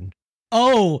 husband.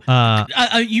 Oh,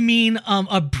 you mean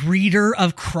a breeder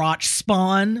of crotch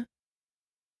spawn?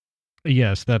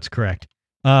 Yes, that's correct.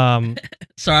 Sorry,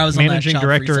 I was managing on that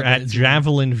director at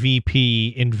Javelin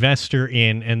VP, investor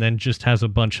in, and then just has a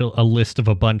list of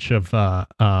a bunch of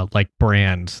like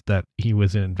brands that he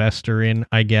was an investor in,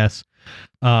 I guess.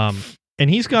 And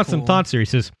he's got some thoughts here. He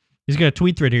says, he's got a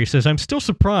tweet thread here. He says, I'm still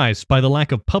surprised by the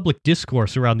lack of public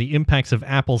discourse around the impacts of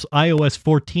Apple's iOS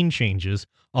 14 changes,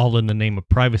 all in the name of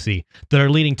privacy, that are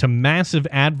leading to massive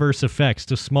adverse effects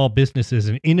to small businesses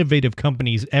and innovative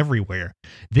companies everywhere.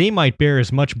 They might bear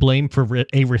as much blame for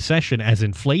a recession as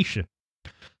inflation.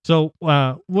 So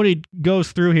what he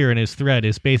goes through here in his thread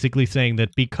is basically saying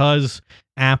that because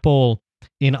Apple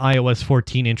in iOS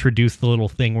 14 introduced the little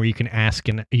thing where you can ask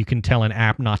and you can tell an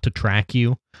app not to track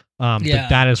you,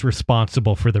 that is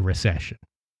responsible for the recession.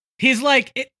 He's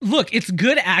like, look, it's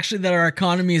good actually that our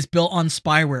economy is built on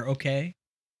spyware, okay?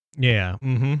 Yeah.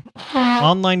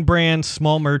 Online brands,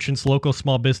 small merchants, local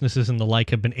small businesses, and the like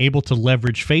have been able to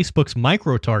leverage Facebook's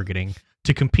micro-targeting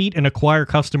to compete and acquire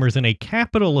customers in a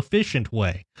capital-efficient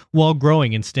way while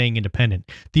growing and staying independent.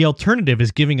 The alternative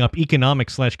is giving up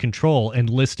economic/control and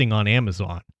listing on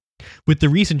Amazon. With the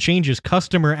recent changes,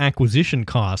 customer acquisition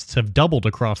costs have doubled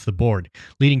across the board,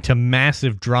 leading to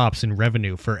massive drops in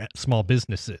revenue for small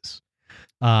businesses.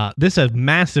 This has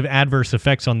massive adverse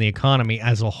effects on the economy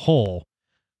as a whole.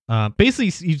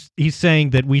 Basically, he's saying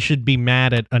that we should be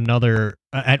mad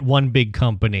at one big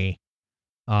company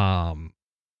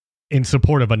in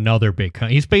support of another big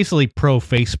company. He's basically pro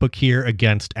Facebook here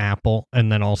against Apple,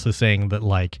 and then also saying that,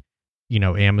 like,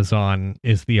 Amazon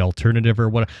is the alternative or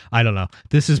what. I don't know.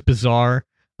 This is bizarre.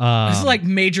 This is like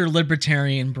major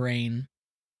libertarian brain.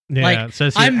 Yeah, like, it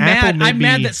says here, I'm Apple mad. I'm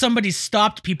mad that somebody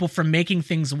stopped people from making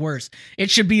things worse. It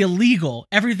should be illegal.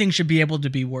 Everything should be able to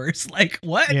be worse. Like,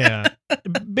 what? Yeah.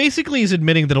 Basically, he's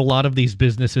admitting that a lot of these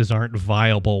businesses aren't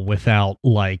viable without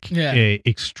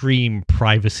extreme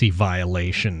privacy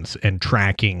violations and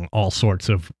tracking all sorts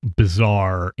of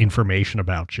bizarre information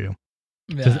about you.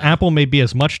 Yeah. Says Apple may be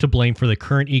as much to blame for the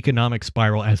current economic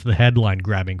spiral as the headline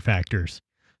grabbing factors.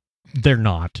 They're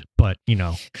not, but,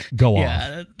 go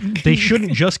off. They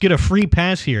shouldn't just get a free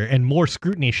pass here, and more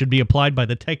scrutiny should be applied by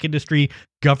the tech industry,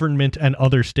 government, and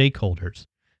other stakeholders.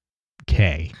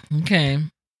 Okay.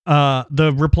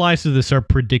 The replies to this are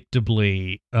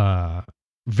predictably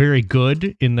very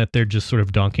good in that they're just sort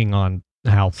of dunking on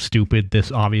how stupid this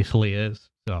obviously is.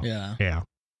 So, yeah.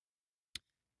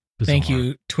 Thank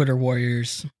you, Twitter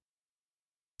warriors.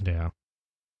 Yeah.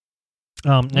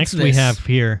 Next we have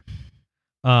here...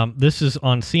 this is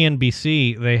on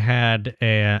CNBC. They had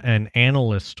an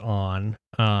analyst on.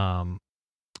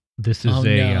 This is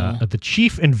the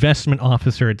chief investment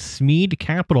officer at Smead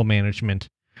Capital Management.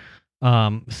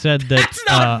 Said that that's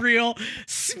not real.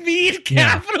 Smead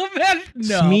Capital Management.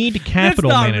 No, Smead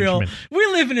Capital that's not Management. Real. We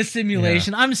live in a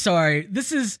simulation. I'm sorry.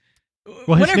 This is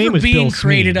his name is being Bill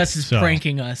created Smead, us is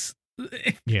pranking us.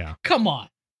 Yeah. Come on.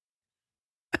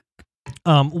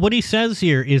 What he says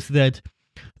here is that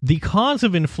the cause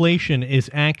of inflation is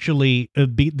actually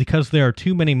because there are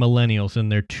too many millennials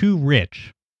and they're too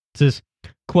rich. It says,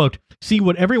 quote, see,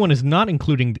 what everyone is not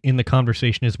including in the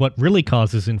conversation is what really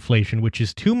causes inflation, which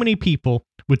is too many people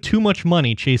with too much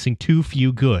money chasing too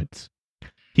few goods.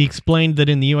 He explained that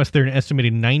in the U.S. there are an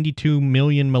estimated 92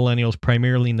 million millennials,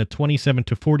 primarily in the 27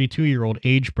 to 42-year-old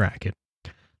age bracket.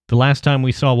 The last time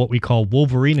we saw what we call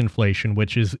Wolverine inflation,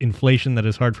 which is inflation that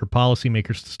is hard for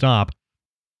policymakers to stop,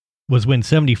 was when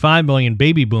 75 million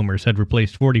baby boomers had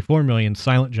replaced 44 million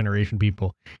silent generation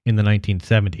people in the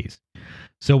 1970s.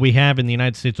 So we have in the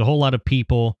United States a whole lot of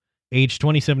people aged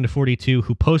 27 to 42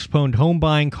 who postponed home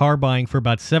buying, car buying for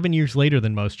about 7 years later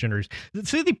than most generations.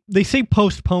 They say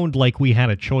postponed like we had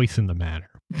a choice in the matter.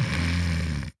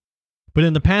 But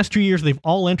in the past 2 years, they've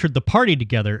all entered the party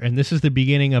together, and this is the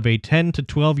beginning of a 10 to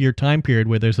 12-year time period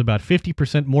where there's about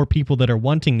 50% more people that are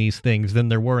wanting these things than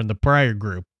there were in the prior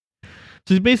group.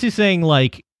 So he's basically saying,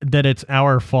 like, that it's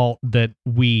our fault that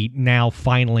we now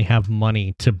finally have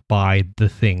money to buy the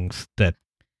things that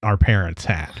our parents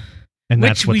had. And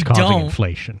that's what's causing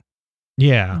inflation.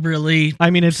 Yeah. Really? I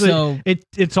mean, it's So-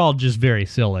 it's all just very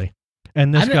silly.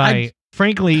 And this guy,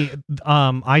 frankly,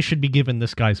 I should be giving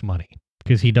this guy's money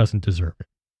because he doesn't deserve it.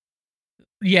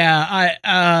 Yeah,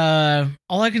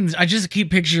 I just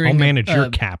keep picturing I'll manage a your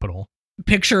capital.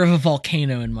 picture of a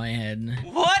volcano in my head.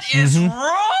 What is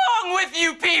wrong with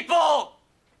you people?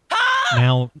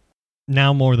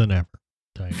 Now more than ever.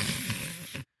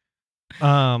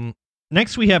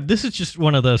 Next we have, this is just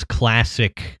one of those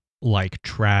classic like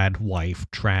trad wife,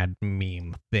 trad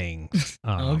meme things.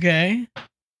 Okay.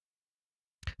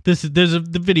 There's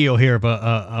the video here of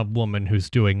a woman who's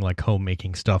doing like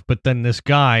homemaking stuff, but then this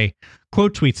guy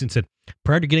quote tweets and said,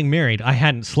 "Prior to getting married, I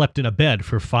hadn't slept in a bed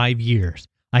for 5 years.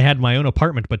 I had my own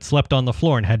apartment but slept on the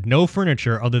floor and had no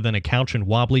furniture other than a couch and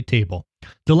wobbly table.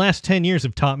 The last 10 years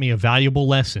have taught me a valuable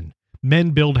lesson.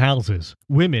 Men build houses,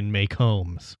 women make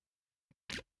homes."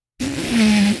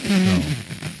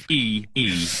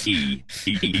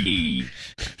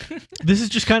 This is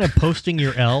just kind of posting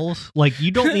your L's. Like,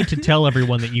 you don't need to tell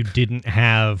everyone that you didn't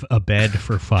have a bed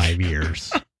for 5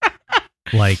 years.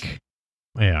 Like,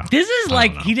 yeah. This is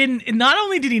like he didn't. Not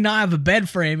only did he not have a bed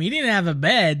frame, he didn't have a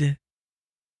bed.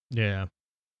 Yeah.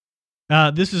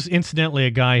 This is incidentally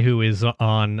a guy who is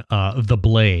on The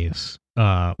Blaze,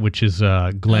 which is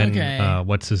Glenn,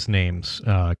 what's his name's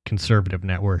conservative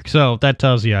network. So that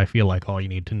tells you, I feel like, all you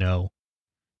need to know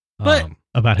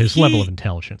about his level of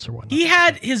intelligence or whatnot. He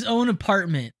had his own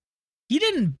apartment. He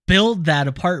didn't build that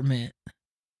apartment.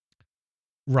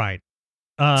 Right.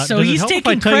 So he's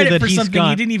taking credit for something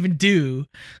he didn't even do.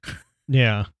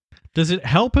 Yeah. Does it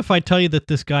help if I tell you that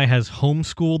this guy has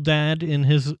homeschool dad in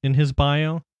his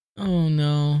bio? Oh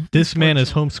no! This man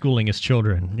is homeschooling his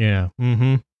children. Yeah.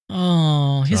 Mm-hmm.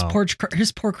 Oh, his poor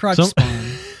crotch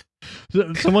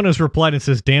spawn. Someone has replied and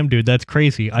says, "Damn, dude, that's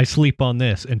crazy. I sleep on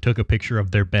this," and took a picture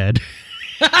of their bed.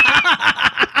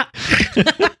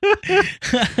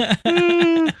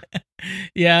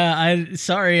 Yeah, I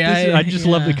just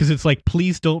love it because it's like,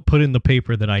 please don't put in the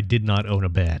paper that I did not own a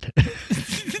bed.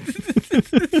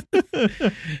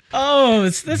 Oh,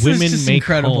 this is just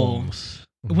incredible. Homes.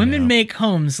 Women make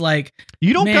homes. Like,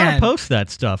 you don't gotta post that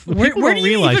stuff. Where do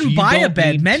you even buy a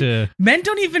bed? Men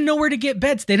don't even know where to get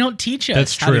beds. They don't teach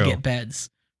us how to get beds.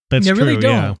 That's they true. Really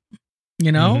don't. Yeah.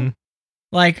 You know,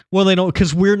 like, well, they don't,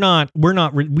 because we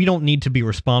don't need to be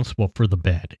responsible for the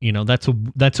bed. You know, that's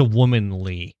a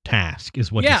womanly task,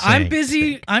 is what. Yeah, he's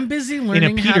saying. I'm busy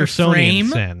learning in a how to frame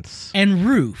sense and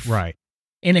roof, right,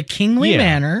 in a kingly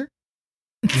manner,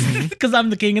 because I'm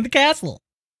the king of the castle.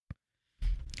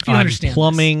 If you understand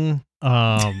plumbing.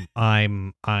 I'm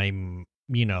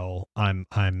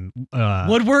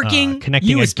woodworking,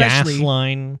 connecting a gas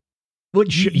line.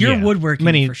 Which you're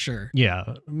woodworking for sure.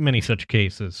 Yeah, many such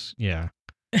cases. Yeah.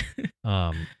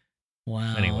 Wow.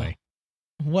 Anyway,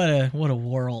 what a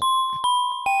world.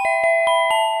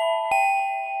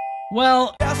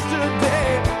 Well,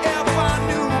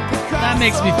 that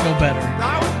makes me feel better.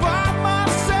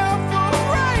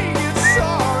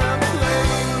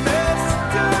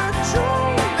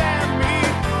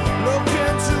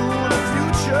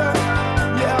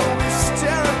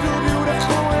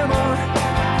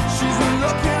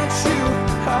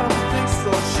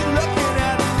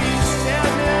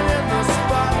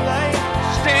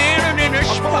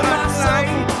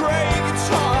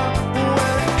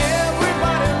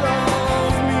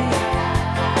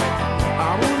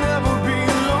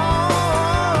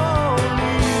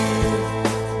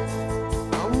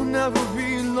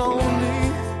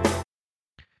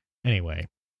 Anyway,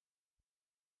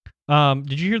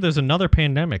 did you hear there's another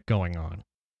pandemic going on?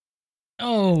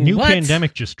 Oh, new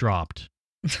pandemic just dropped.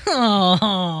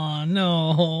 Oh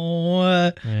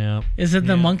no! Yeah. Is it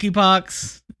the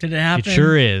monkeypox? Did it happen? It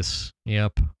sure is.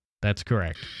 Yep, that's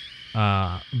correct.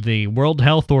 The World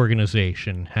Health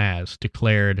Organization has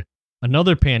declared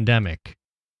another pandemic,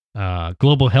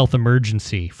 global health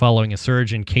emergency, following a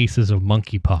surge in cases of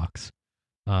monkeypox.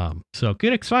 So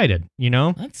get excited. You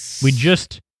know, we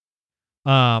just.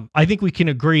 I think we can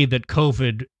agree that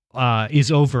COVID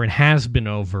is over and has been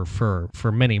over for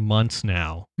many months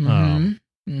now. And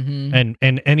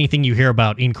anything you hear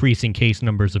about increasing case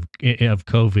numbers of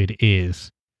COVID is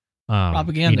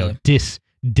propaganda. You know,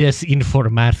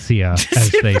 disinformatia,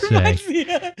 as they say.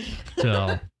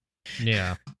 So,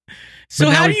 yeah. So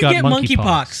how do you get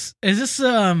monkeypox? Is this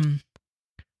how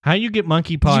you get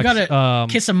monkeypox? You gotta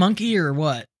kiss a monkey or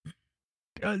what?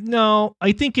 No,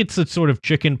 I think it's a sort of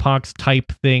chickenpox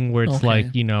type thing where it's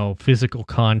like, you know, physical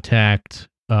contact,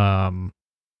 and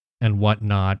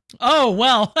whatnot. Oh,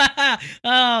 well,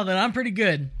 oh, then I'm pretty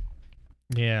good.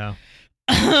 Yeah.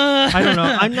 I don't know.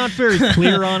 I'm not very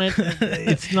clear on it.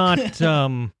 It's not,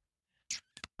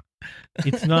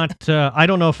 It's not. I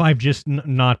don't know if I've just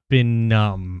not been,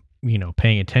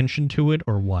 paying attention to it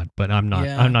or what. But I'm not.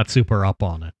 Yeah. I'm not super up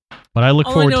on it. But I look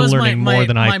All I forward know to is learning my- more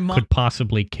than I my could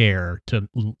possibly care to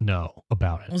know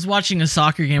about I it. was watching a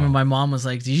soccer game and my mom was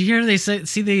like, "Did you hear they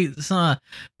saw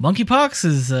monkeypox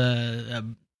is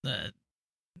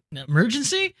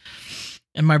emergency?"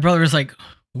 And my brother was like,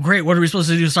 "Great, what are we supposed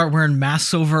to do? Start wearing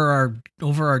masks over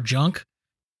our junk?"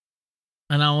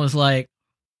 And I was like,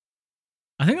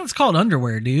 "I think that's called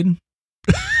underwear, dude."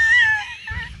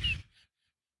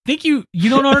 Think you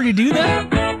don't already do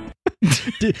that?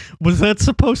 Was that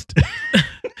supposed to?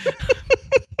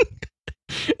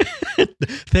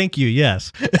 Thank you.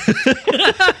 Yes.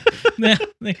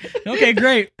 Okay,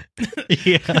 great.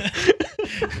 Yeah.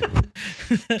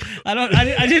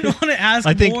 I didn't want to ask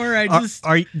more.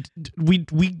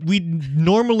 We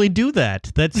normally do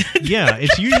that. That's yeah.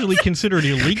 It's usually considered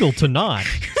illegal to not.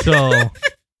 So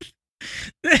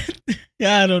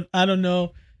yeah, I don't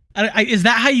know. Is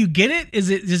that how you get it? Is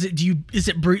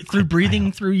it through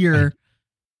breathing through your?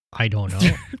 I don't know.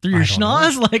 Through your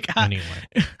schnoz, like anyway.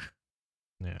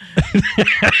 Yeah.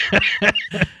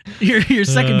 your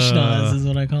second schnoz is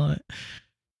what I call it.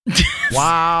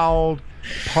 Wild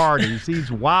parties.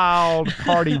 These wild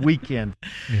party weekend.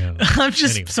 Yeah. I'm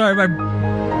just sorry.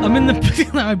 I'm in the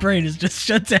my brain is just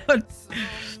shut down.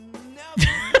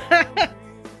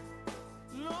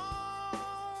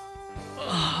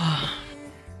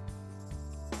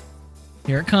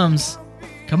 Here it comes.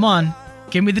 Come on.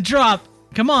 Give me the drop.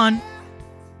 Come on.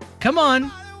 Come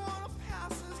on.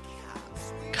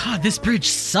 God, this bridge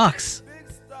sucks.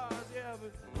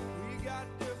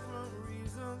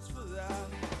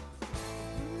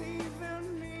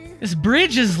 This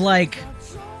bridge is like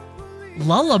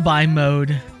lullaby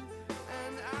mode.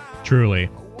 Truly.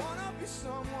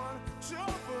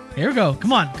 Here we go.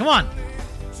 Come on. Come on.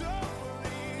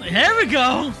 Here we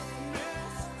go.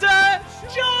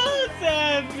 Jones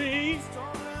and me.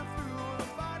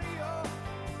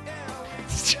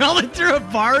 Strolling through a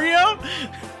barrio?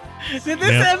 Did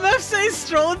this MF say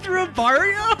strolling through a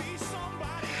barrio?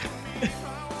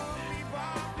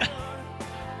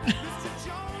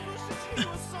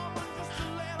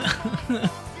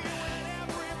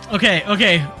 Okay.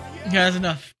 Yeah, that's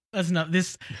enough. That's enough.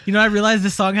 This, I realize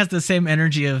this song has the same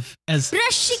energy as. That's when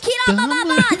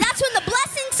the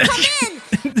blessings come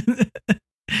in.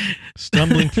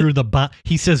 Stumbling through the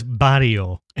he says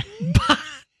barrio.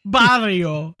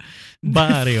 Barrio.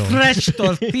 Fresh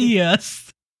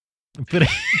tortillas. Remember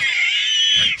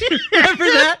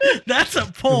that? That's a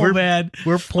poll, man.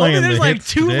 We're playing. Only there's the like hits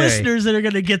two today. listeners that are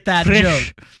gonna get that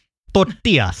joke.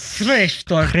 Tortillas. Fresh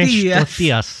tortillas. Fresh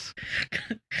tortillas.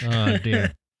 Oh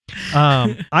dear.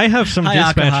 I have some Hi,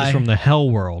 dispatches Akahai. from the hell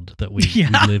world that we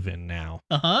live in now.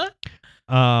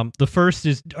 The first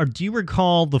is, do you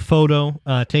recall the photo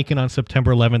taken on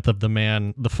September 11th of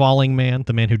the falling man,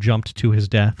 the man who jumped to his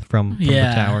death from the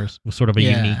towers? It was sort of a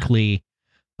uniquely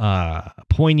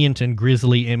poignant and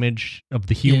grisly image of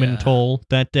the human toll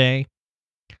that day.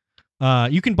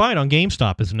 You can buy it on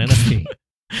GameStop as an NFT.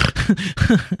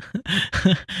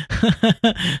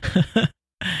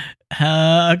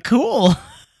 Cool.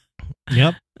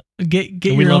 Yep. Get So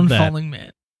your we love own that. falling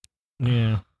man.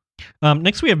 Yeah.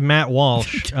 Next we have Matt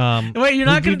Walsh. Wait, you're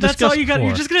not who we gonna. That's all you got. discussed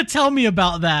You're before. just gonna tell me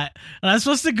about that, and I'm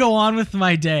supposed to go on with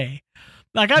my day.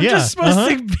 Like I'm just supposed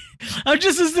to. I'm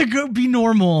just supposed to be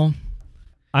normal.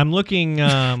 I'm looking.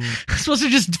 I'm supposed to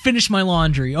just finish my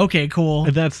laundry. Okay, cool.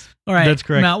 That's all right. That's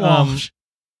correct. Matt Walsh.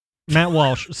 Matt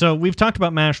Walsh. So we've talked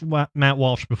about Matt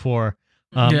Walsh before.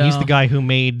 He's Yeah. the guy who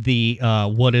made the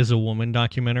 "What Is a Woman"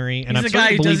 documentary, and He's I'm the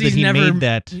guy starting to who believe does. that He's he never made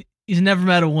that. He's never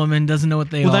met a woman. Doesn't know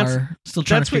what they are. Still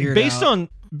trying to figure it out.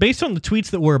 Based on the tweets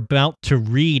that we're about to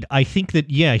read, I think that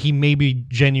he maybe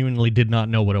genuinely did not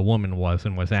know what a woman was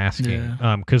and was asking.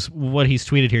 Because what he's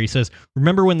tweeted here, he says,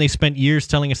 "Remember when they spent years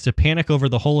telling us to panic over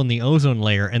the hole in the ozone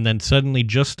layer, and then suddenly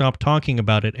just stopped talking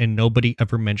about it, and nobody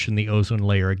ever mentioned the ozone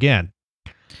layer again?"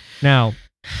 Now,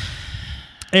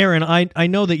 Aaron, I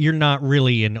know that you're not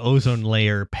really an ozone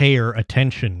layer payer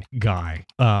attention guy,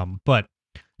 but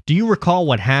do you recall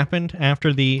what happened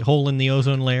after the hole in the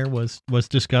ozone layer was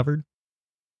discovered?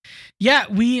 Yeah,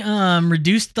 we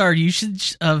reduced our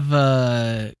usage of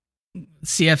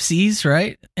CFCs,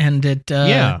 right? And it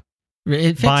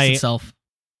fixed itself.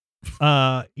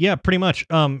 Yeah, pretty much.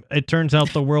 It turns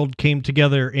out the world came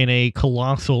together in a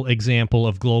colossal example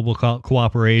of global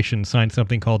cooperation, signed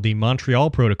something called the Montreal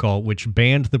Protocol, which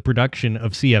banned the production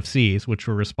of CFCs, which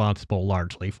were responsible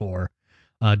largely for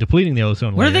depleting the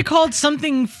ozone What layer. are they called?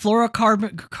 Something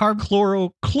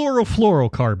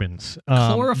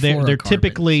chlorofluorocarbons. They're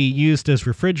typically used as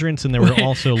refrigerants, and they were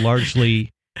also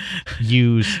largely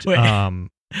used in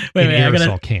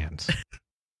aerosol cans.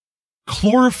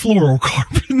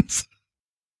 Chlorofluorocarbons.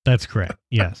 That's correct.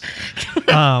 Yes.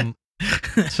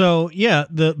 So yeah,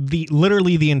 the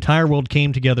literally the entire world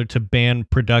came together to ban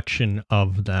production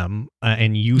of them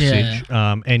and usage.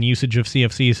 And usage of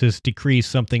CFCs has decreased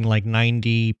something like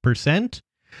 90%.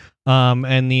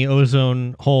 And the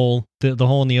ozone hole, the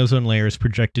hole in the ozone layer is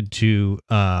projected to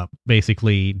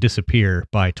basically disappear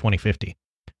by 2050.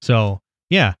 So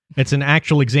yeah, it's an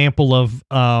actual example of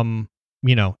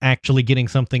actually getting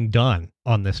something done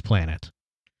on this planet.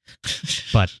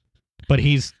 But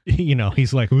he's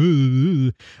like,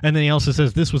 ooh. And then he also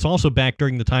says this was also back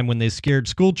during the time when they scared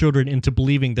school children into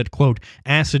believing that, quote,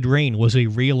 acid rain was a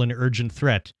real and urgent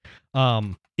threat.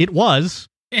 It was.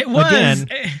 It was.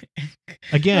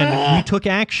 Again, we took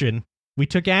action.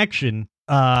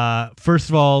 First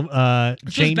of all,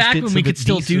 changed back it when so we that could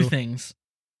still do diesel- things.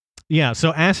 Yeah,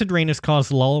 so acid rain is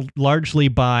caused largely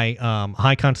by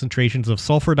high concentrations of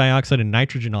sulfur dioxide and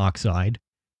nitrogen oxide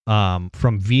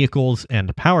from vehicles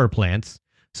and power plants.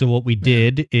 So what we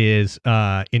did is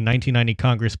in 1990,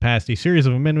 Congress passed a series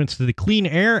of amendments to the Clean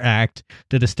Air Act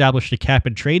that established a cap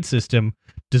and trade system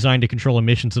designed to control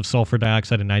emissions of sulfur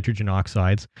dioxide and nitrogen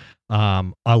oxides.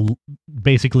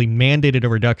 Basically mandated a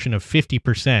reduction of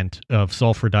 50% of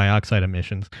sulfur dioxide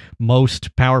emissions.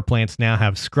 Most power plants now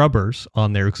have scrubbers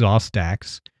on their exhaust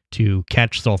stacks to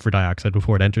catch sulfur dioxide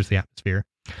before it enters the atmosphere.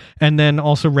 And then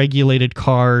also regulated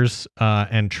cars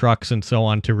and trucks and so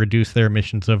on to reduce their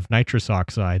emissions of nitrous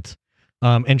oxides,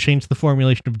 and change the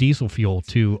formulation of diesel fuel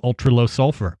to ultra-low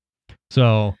sulfur.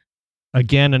 So,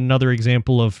 again, another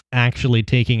example of actually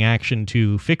taking action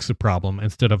to fix a problem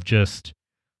instead of just,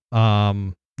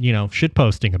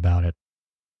 shitposting about it.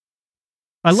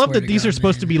 I love that these are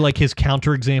supposed to be like his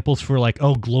counterexamples for like,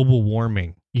 oh, global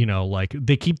warming. Like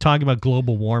they keep talking about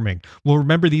global warming. Well,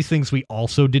 remember these things we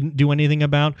also didn't do anything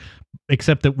about,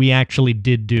 except that we actually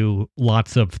did do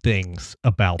lots of things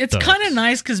about It's kind of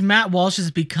nice because Matt Walsh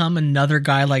has become another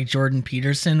guy like Jordan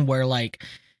Peterson, where like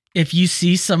if you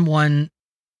see someone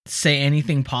say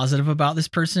anything positive about this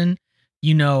person,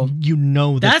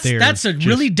 that's a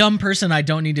really dumb person I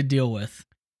don't need to deal with.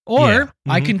 Or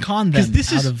I can con them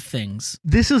out of things.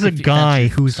 This is a guy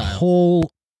whose whole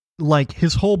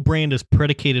brand is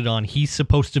predicated on he's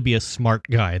supposed to be a smart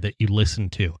guy that you listen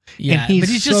to. Yeah, and he's but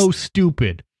he's so just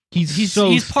stupid. He's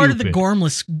part of the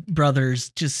Gormless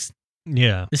brothers, just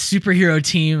the superhero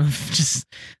team of just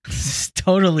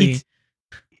totally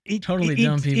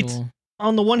dumb people.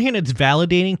 On the one hand, it's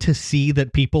validating to see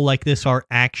that people like this are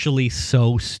actually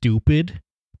so stupid.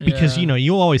 Because,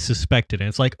 you always suspect it. And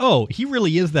it's like, oh, he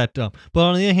really is that dumb. But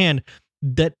on the other hand,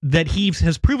 that he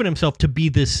has proven himself to be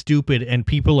this stupid and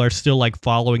people are still like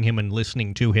following him and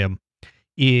listening to him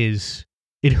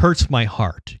it hurts my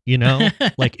heart,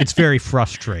 Like, it's very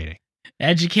frustrating.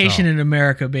 Education in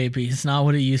America, baby. It's not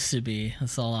what it used to be.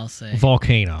 That's all I'll say.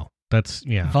 Volcano. That's,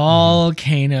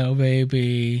 Volcano,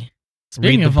 baby.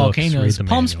 Speaking of volcanoes,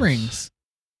 Palm Springs.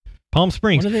 Palm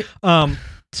Springs. What are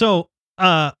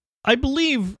they? I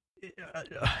believe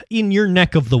in your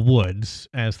neck of the woods,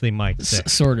 as they might say,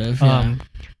 sort of. Yeah.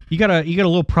 You got a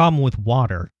little problem with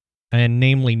water, and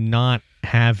namely not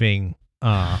having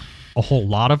a whole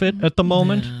lot of it at the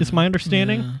moment. Is my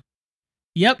understanding. Yeah.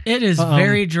 Yep, it is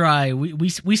very dry.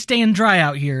 We staying dry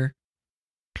out here.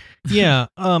 Yeah.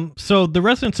 So the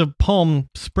residents of Palm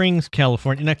Springs,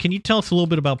 California. Now, can you tell us a little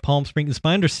bit about Palm Springs? It's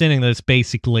my understanding that it's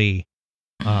basically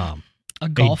a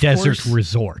desert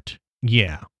resort.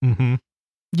 Yeah. Mm-hmm.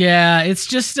 Yeah, it's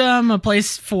just a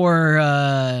place for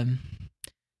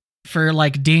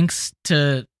like dinks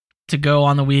to go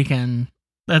on the weekend.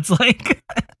 That's like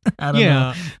I don't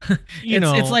know.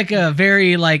 It's like a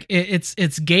very like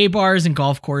it's gay bars and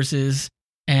golf courses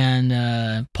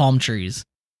and palm trees.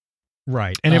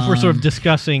 Right. And if we're sort of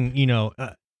discussing,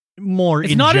 more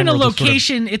it's not in a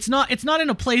location, it's not in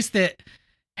a place that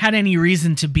had any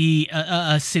reason to be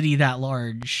a city that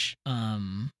large.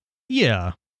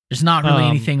 Yeah. There's not really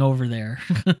anything over there.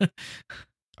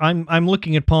 I'm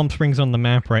looking at Palm Springs on the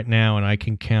map right now, and I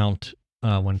can count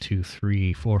 1, 2,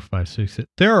 3, 4, 5, 6.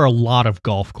 There are a lot of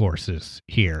golf courses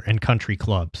here and country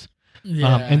clubs.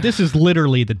 Yeah. And this is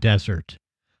literally the desert.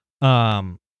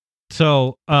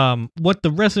 So what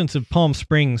the residents of Palm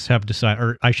Springs have decided,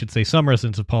 or I should say some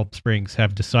residents of Palm Springs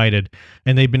have decided,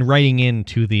 and they've been writing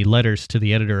into the letters to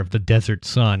the editor of the Desert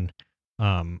Sun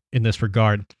in this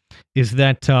regard, is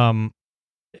that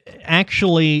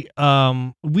actually,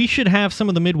 we should have some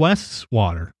of the Midwest's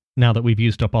water now that we've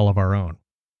used up all of our own.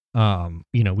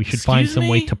 We should find some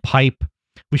way to pipe.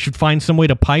 We should find some way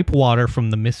to pipe water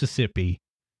from the Mississippi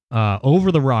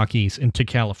over the Rockies into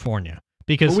California.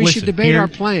 Because we should debate our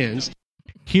plans.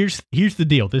 Here's the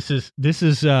deal. This is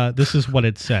what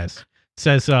it says. It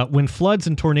says when floods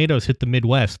and tornadoes hit the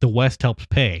Midwest, the West helps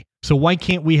pay. So why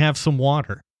can't we have some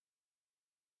water?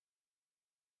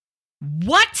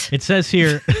 What? It says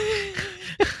here.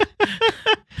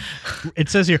 It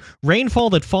says here, rainfall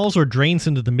that falls or drains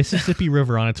into the Mississippi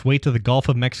River on its way to the Gulf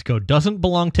of Mexico doesn't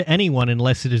belong to anyone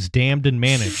unless it is dammed and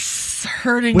managed. It's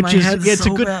hurting my head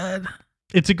so bad.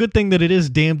 It's a good thing that it is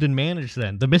dammed and managed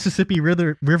then. The Mississippi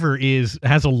River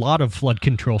has a lot of flood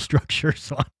control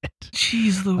structures on it.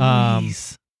 Jeez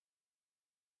Louise.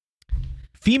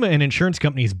 FEMA and insurance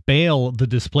companies bail the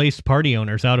displaced party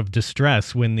owners out of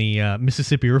distress when the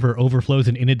Mississippi River overflows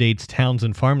and inundates towns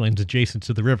and farmlands adjacent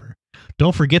to the river.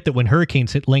 Don't forget that when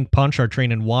hurricanes hit Lake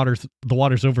Pontchartrain and the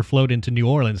waters overflowed into New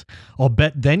Orleans, I'll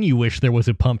bet then you wish there was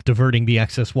a pump diverting the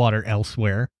excess water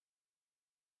elsewhere.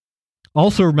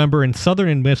 Also remember, in southern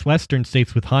and midwestern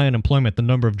states with high unemployment, the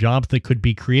number of jobs that could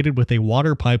be created with a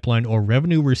water pipeline or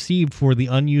revenue received for the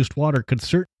unused water could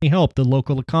certainly help the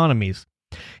local economies.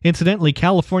 Incidentally,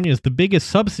 California is the biggest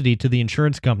subsidy to the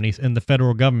insurance companies and the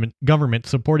federal government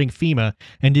supporting FEMA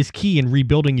and is key in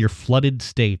rebuilding your flooded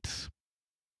states.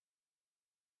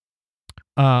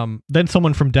 Then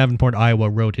someone from Davenport, Iowa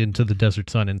wrote into the Desert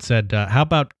Sun and said, how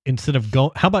about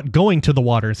going to the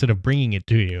water instead of bringing it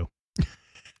to you?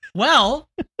 Well,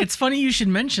 it's funny you should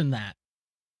mention that.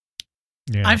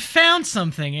 Yeah. I found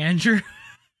something, Andrew.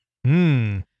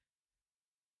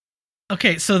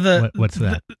 Okay, so what's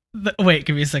that? Wait,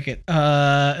 give me a second.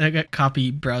 I got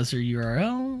copy browser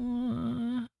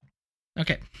URL.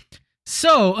 Okay,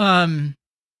 so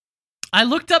I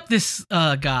looked up this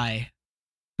guy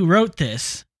who wrote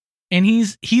this, and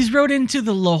he's wrote into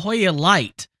the La Jolla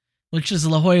Light, which is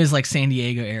La Jolla's like San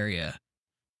Diego area.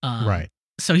 Right.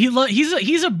 So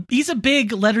he's a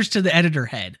big letters to the editor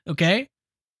head. Okay.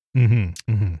 And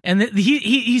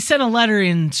he sent a letter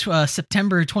in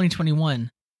September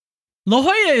 2021. La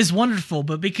Jolla is wonderful,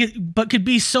 but could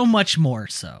be so much more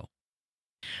so.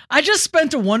 I just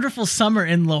spent a wonderful summer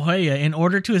in La Jolla in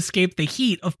order to escape the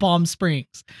heat of Palm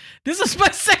Springs. This is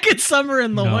my second summer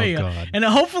in La Jolla, and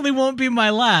it hopefully won't be my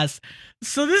last.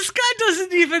 So this guy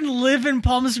doesn't even live in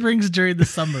Palm Springs during the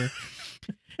summer.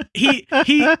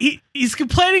 He's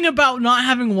complaining about not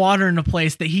having water in a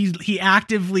place that he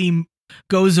actively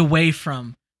goes away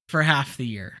from for half the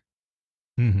year.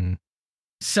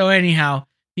 So anyhow,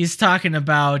 he's talking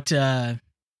about as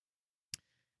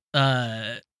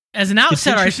an outsider. It's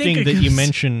interesting that you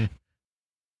mention.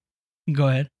 Go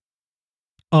ahead.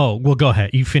 Oh well, go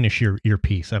ahead. You finish your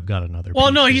piece. I've got another. Well,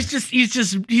 piece no, here.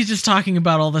 he's just talking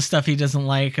about all the stuff he doesn't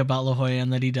like about La Jolla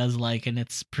and that he does like, and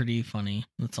it's pretty funny.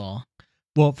 That's all.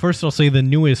 Well, first I'll say the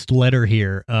newest letter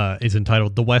here is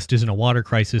entitled "The West Isn't a Water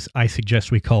Crisis." I suggest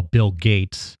we call Bill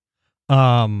Gates.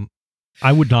 I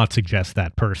would not suggest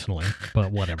that personally,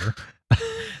 but whatever.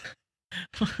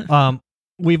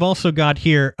 We've also got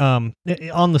here on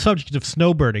the subject of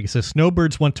snowbirding. It says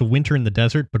snowbirds want to winter in the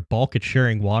desert, but balk at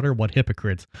sharing water. What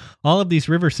hypocrites! All of these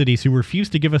river cities who refuse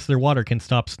to give us their water can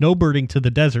stop snowbirding to the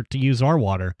desert to use our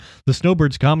water. The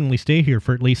snowbirds commonly stay here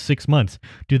for at least 6 months.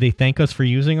 Do they thank us for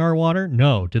using our water?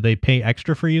 No. Do they pay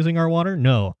extra for using our water?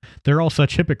 No. They're all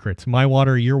such hypocrites. My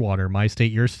water, your water. My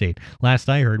state, your state. Last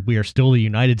I heard, we are still the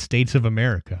United States of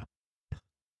America.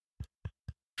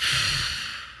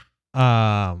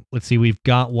 Let's see. We've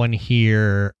got one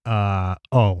here.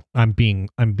 I'm being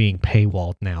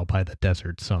paywalled now by the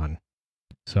Desert Sun.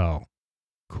 So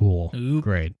cool. Oop.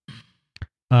 Great.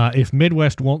 If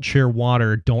Midwest won't share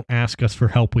water, don't ask us for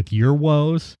help with your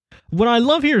woes. What I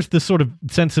love here is this sort of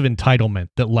sense of entitlement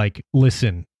that, like,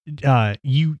 listen,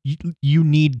 you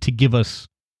need to give us,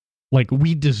 like,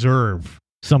 we deserve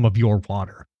some of your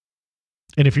water.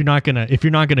 And if you're not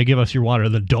gonna give us your water,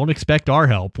 then don't expect our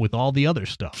help with all the other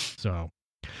stuff. So,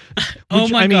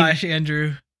 gosh,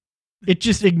 Andrew, it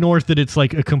just ignores that it's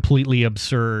like a completely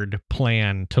absurd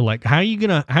plan to, like, how are you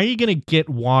gonna get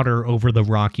water over the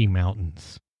Rocky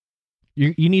Mountains?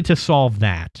 You need to solve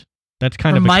that. That's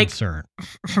kind of a concern.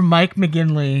 From Mike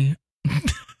McGinley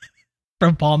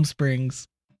from Palm Springs,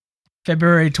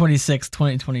 February 26,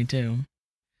 2022.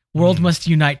 World must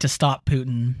unite to stop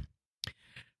Putin.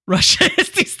 Russia has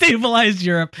destabilized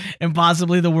Europe and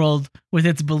possibly the world with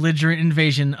its belligerent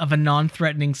invasion of a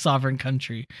non-threatening sovereign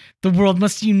country. The world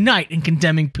must unite in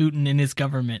condemning Putin and his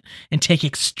government and take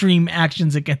extreme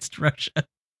actions against Russia.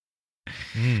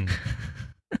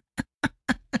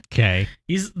 Okay.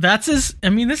 That's his. I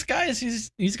mean, this guy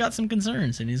he's got some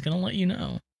concerns, and he's gonna let you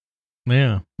know.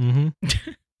 Yeah. Mm-hmm.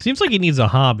 Seems like he needs a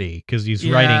hobby because he's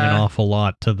writing an awful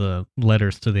lot to the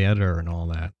letters to the editor and all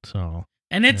that. So.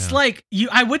 And it's like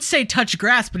I would say touch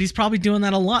grass, but he's probably doing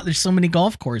that a lot. There's so many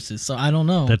golf courses, so I don't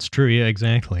know. That's true. Yeah,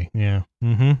 exactly. Yeah.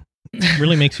 Mm-hmm.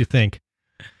 Really makes you think.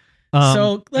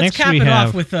 So let's cap it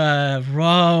off with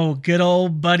good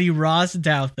old buddy Ross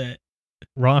Douthat.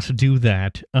 Ross do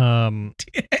that.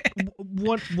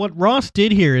 What Ross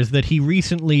did here is that he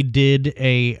recently did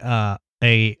a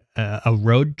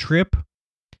road trip.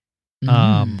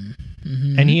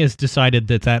 And he has decided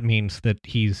that means that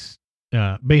he's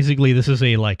basically this is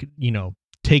a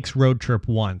takes road trip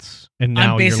once, and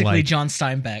now I'm basically you're like, John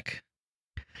Steinbeck.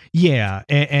 Yeah,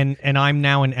 and I'm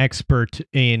now an expert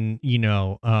in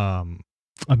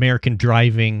American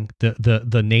driving,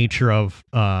 the nature of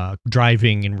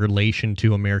driving in relation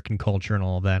to American culture and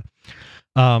all of that.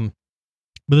 But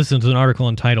this is an article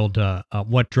entitled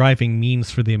 "What Driving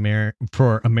Means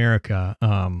for America,"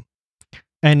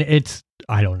 and it's,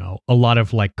 I don't know, a lot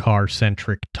of like car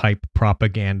centric type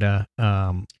propaganda,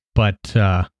 but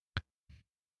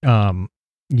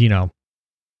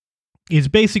it's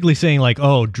basically saying like,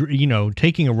 oh,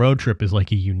 taking a road trip is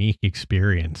like a unique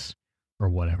experience or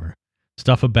whatever.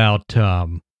 Stuff about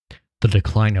the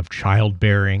decline of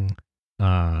childbearing,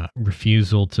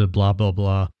 refusal to blah, blah,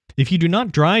 blah. If you do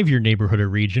not drive your neighborhood or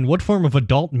region, what form of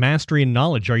adult mastery and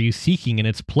knowledge are you seeking in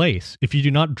its place? If you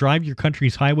do not drive your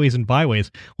country's highways and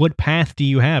byways, what path do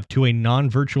you have to a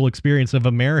non-virtual experience of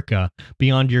America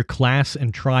beyond your class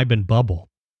and tribe and bubble?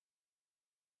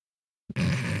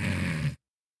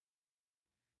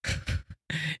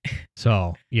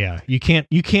 So yeah, you can't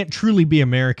truly be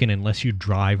American unless you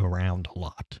drive around a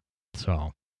lot.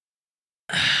 So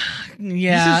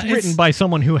yeah, this is written by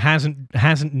someone who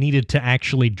hasn't needed to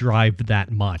actually drive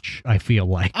that much, I feel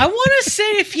like. I want to say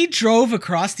if he drove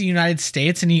across the United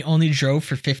States and he only drove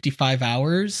for 55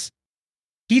 hours,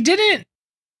 he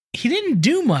didn't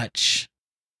do much.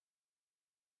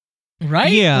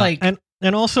 Right? Yeah,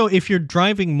 and also, if you're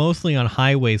driving mostly on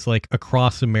highways, like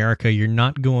across America, you're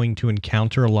not going to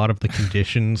encounter a lot of the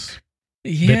conditions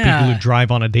that people who drive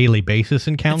on a daily basis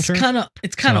encounter.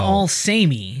 It's kind of all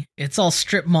samey. It's all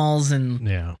strip malls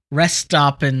and rest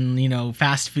stop and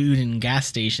fast food and gas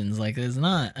stations. Like, there's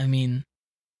not. I mean,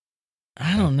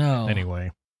 I don't know. Anyway,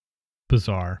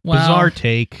 bizarre. Bizarre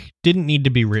take. Didn't need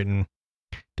to be written.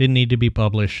 Didn't need to be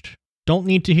published. Don't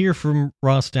need to hear from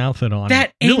Ross Douthat on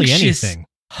that really anxious, anything.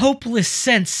 Hopeless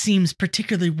sense seems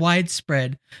particularly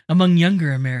widespread among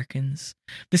younger Americans,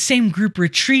 the same group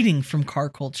retreating from car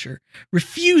culture,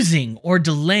 refusing or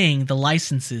delaying the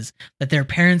licenses that their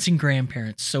parents and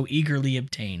grandparents so eagerly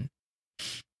obtain.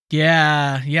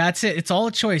 Yeah, that's it. It's all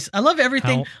a choice. I love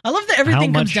everything. I love that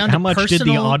everything comes down to how much personal,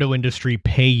 did the auto industry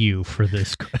pay you for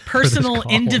this? Personal,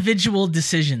 individual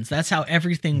decisions. That's how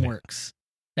everything works.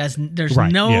 There's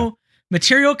no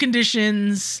material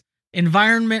conditions,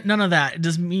 environment, none of that. It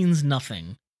just means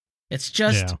nothing. It's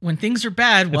just when things are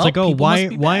bad. It's like, oh,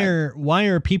 why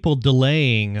are people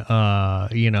delaying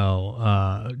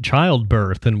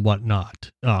childbirth and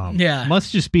whatnot?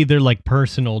 Must just be their like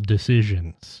personal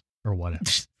decisions or whatever.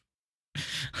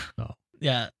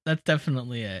 Yeah, that's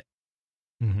definitely it.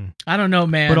 Mm-hmm. I don't know,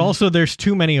 man. But also, there's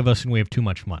too many of us and we have too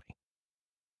much money.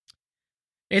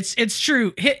 It's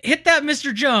true. Hit that,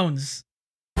 Mr. Jones.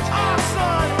 That's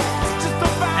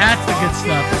the good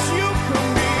stuff.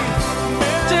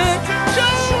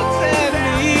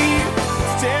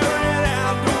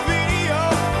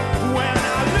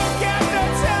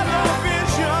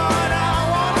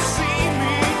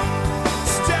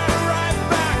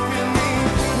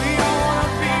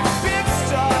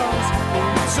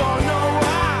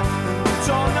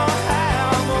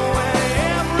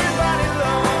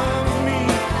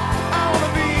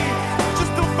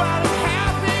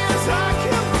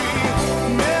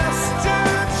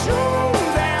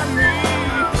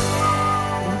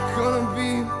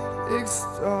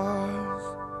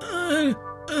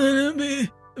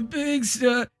 Big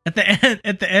stuff. At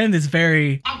the end is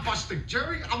very. I'm busting,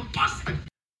 Jerry. I'm busting.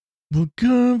 We're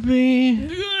gonna be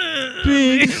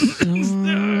big.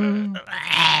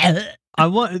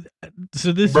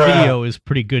 So this video is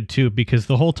pretty good too, because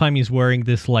the whole time he's wearing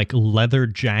this like leather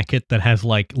jacket that has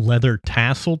like leather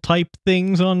tassel type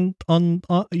things on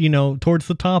towards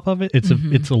the top of it.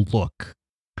 It's a look,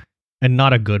 and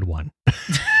not a good one.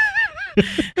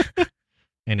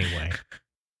 Anyway.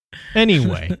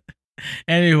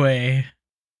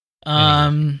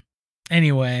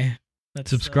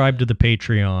 Subscribe to the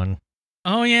Patreon.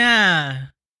 Oh yeah.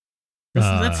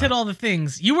 Let's hit all the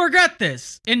things. You regret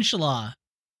this, inshallah.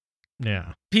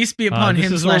 Yeah. Peace be upon this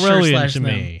him is slash her Aurelian slash to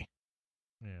them. me.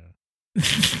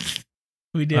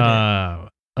 We did it.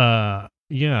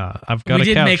 Yeah, I've got We a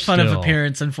did couch make fun of still.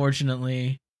 appearance,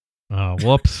 unfortunately. Oh,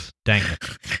 whoops. Dang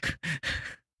it.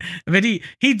 But he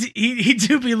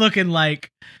do be looking like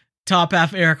top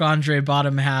half Eric Andre,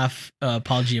 bottom half Paul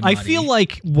Giamatti. I feel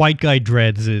like White Guy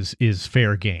Dreads is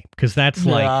fair game because that's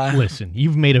like, listen,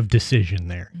 you've made a decision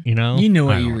there, you know? You knew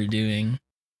what you were doing.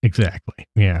 Exactly.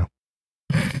 Yeah.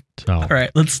 So. All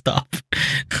right, let's stop.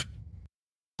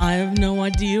 I have no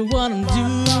idea what I'm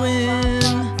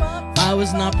doing. I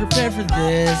was not prepared for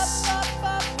this.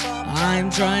 I'm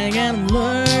trying and I'm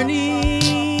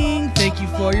learning. Thank you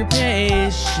for your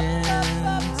patience.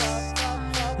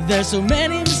 There's so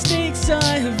many mistakes I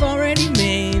have already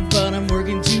made, but I'm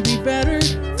working to be better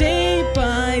day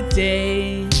by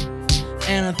day.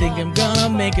 And I think I'm gonna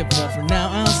make it, but for now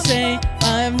I'll say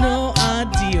I have no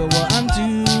idea what I'm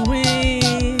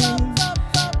doing.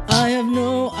 I have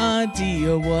no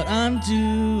idea what I'm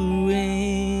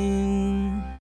doing.